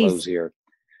close here.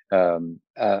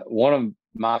 One of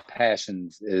my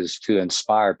passions is to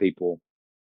inspire people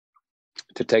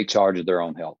to take charge of their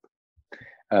own health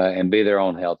and be their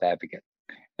own health advocate.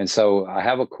 And so I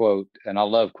have a quote, and I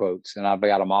love quotes, and I've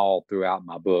got them all throughout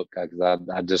my book because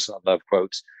I just love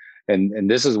quotes. And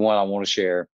this is one I want to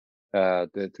share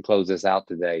to close this out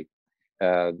today.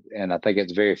 And I think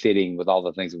it's very fitting with all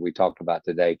the things that we talked about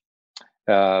today.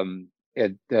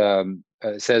 It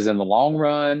says, in the long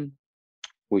run,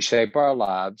 we shape our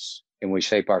lives and we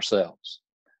shape ourselves.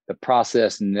 The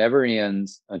process never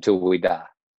ends until we die.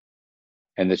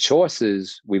 And the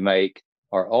choices we make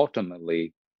are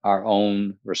ultimately our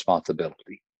own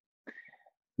responsibility.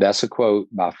 That's a quote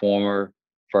by former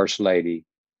First Lady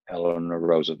Eleanor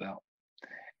Roosevelt.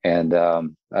 And I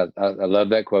love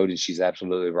that quote, and she's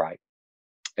absolutely right.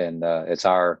 And it's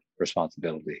our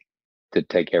responsibility to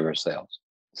take care of ourselves.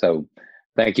 So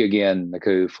thank you again,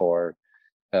 Naku, for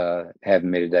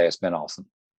having me today. It's been awesome.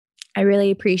 I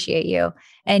really appreciate you.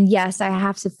 And yes, I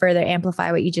have to further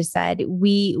amplify what you just said.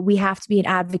 We have to be an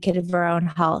advocate of our own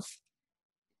health.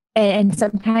 And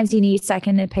sometimes you need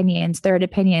second opinions, third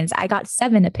opinions. I got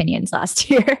 7 opinions last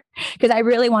year because I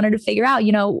really wanted to figure out,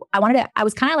 I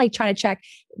was kind of like trying to check,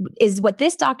 is what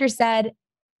this doctor said,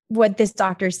 what this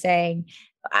doctor's saying.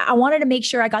 I wanted to make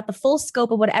sure I got the full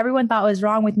scope of what everyone thought was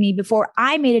wrong with me before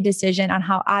I made a decision on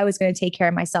how I was going to take care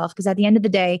of myself. Because at the end of the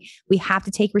day, we have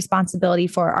to take responsibility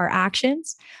for our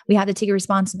actions. We have to take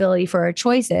responsibility for our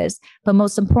choices. But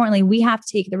most importantly, we have to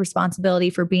take the responsibility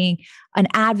for being an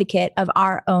advocate of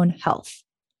our own health.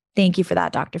 Thank you for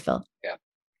that, Dr. Phil. Yeah.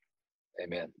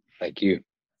 Amen. Thank you.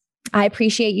 I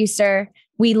appreciate you, sir.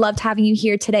 We loved having you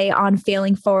here today on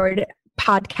Failing Forward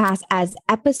podcast as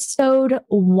episode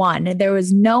 1. There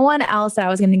was no one else that I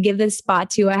was going to give this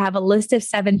spot to. I have a list of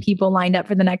 7 people lined up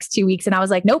for the next 2 weeks. And I was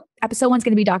like, nope, episode 1's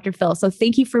going to be Dr. Phil. So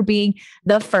thank you for being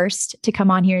the first to come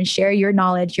on here and share your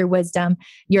knowledge, your wisdom,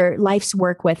 your life's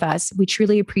work with us. We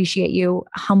truly appreciate you.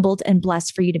 Humbled and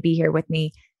blessed for you to be here with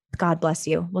me. God bless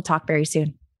you. We'll talk very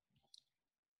soon.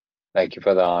 Thank you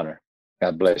for the honor.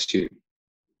 God bless you.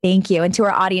 Thank you. And to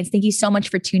our audience, thank you so much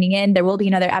for tuning in. There will be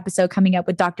another episode coming up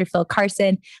with Dr. Phil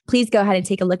Carson. Please go ahead and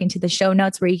take a look into the show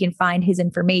notes where you can find his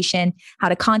information, how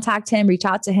to contact him, reach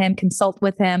out to him, consult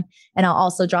with him. And I'll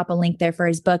also drop a link there for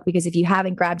his book, because if you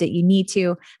haven't grabbed it, you need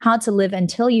to. How to Live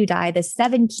Until You Die, the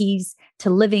 7 Keys to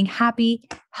Living Happy,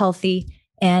 Healthy,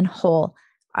 and Whole.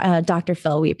 Dr.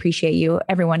 Phil, we appreciate you.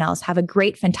 Everyone else, have a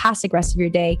great, fantastic rest of your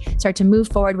day. Start to move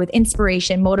forward with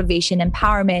inspiration, motivation,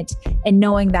 empowerment, and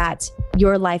knowing that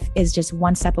your life is just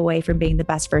one step away from being the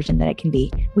best version that it can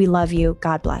be. We love you.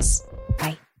 God bless.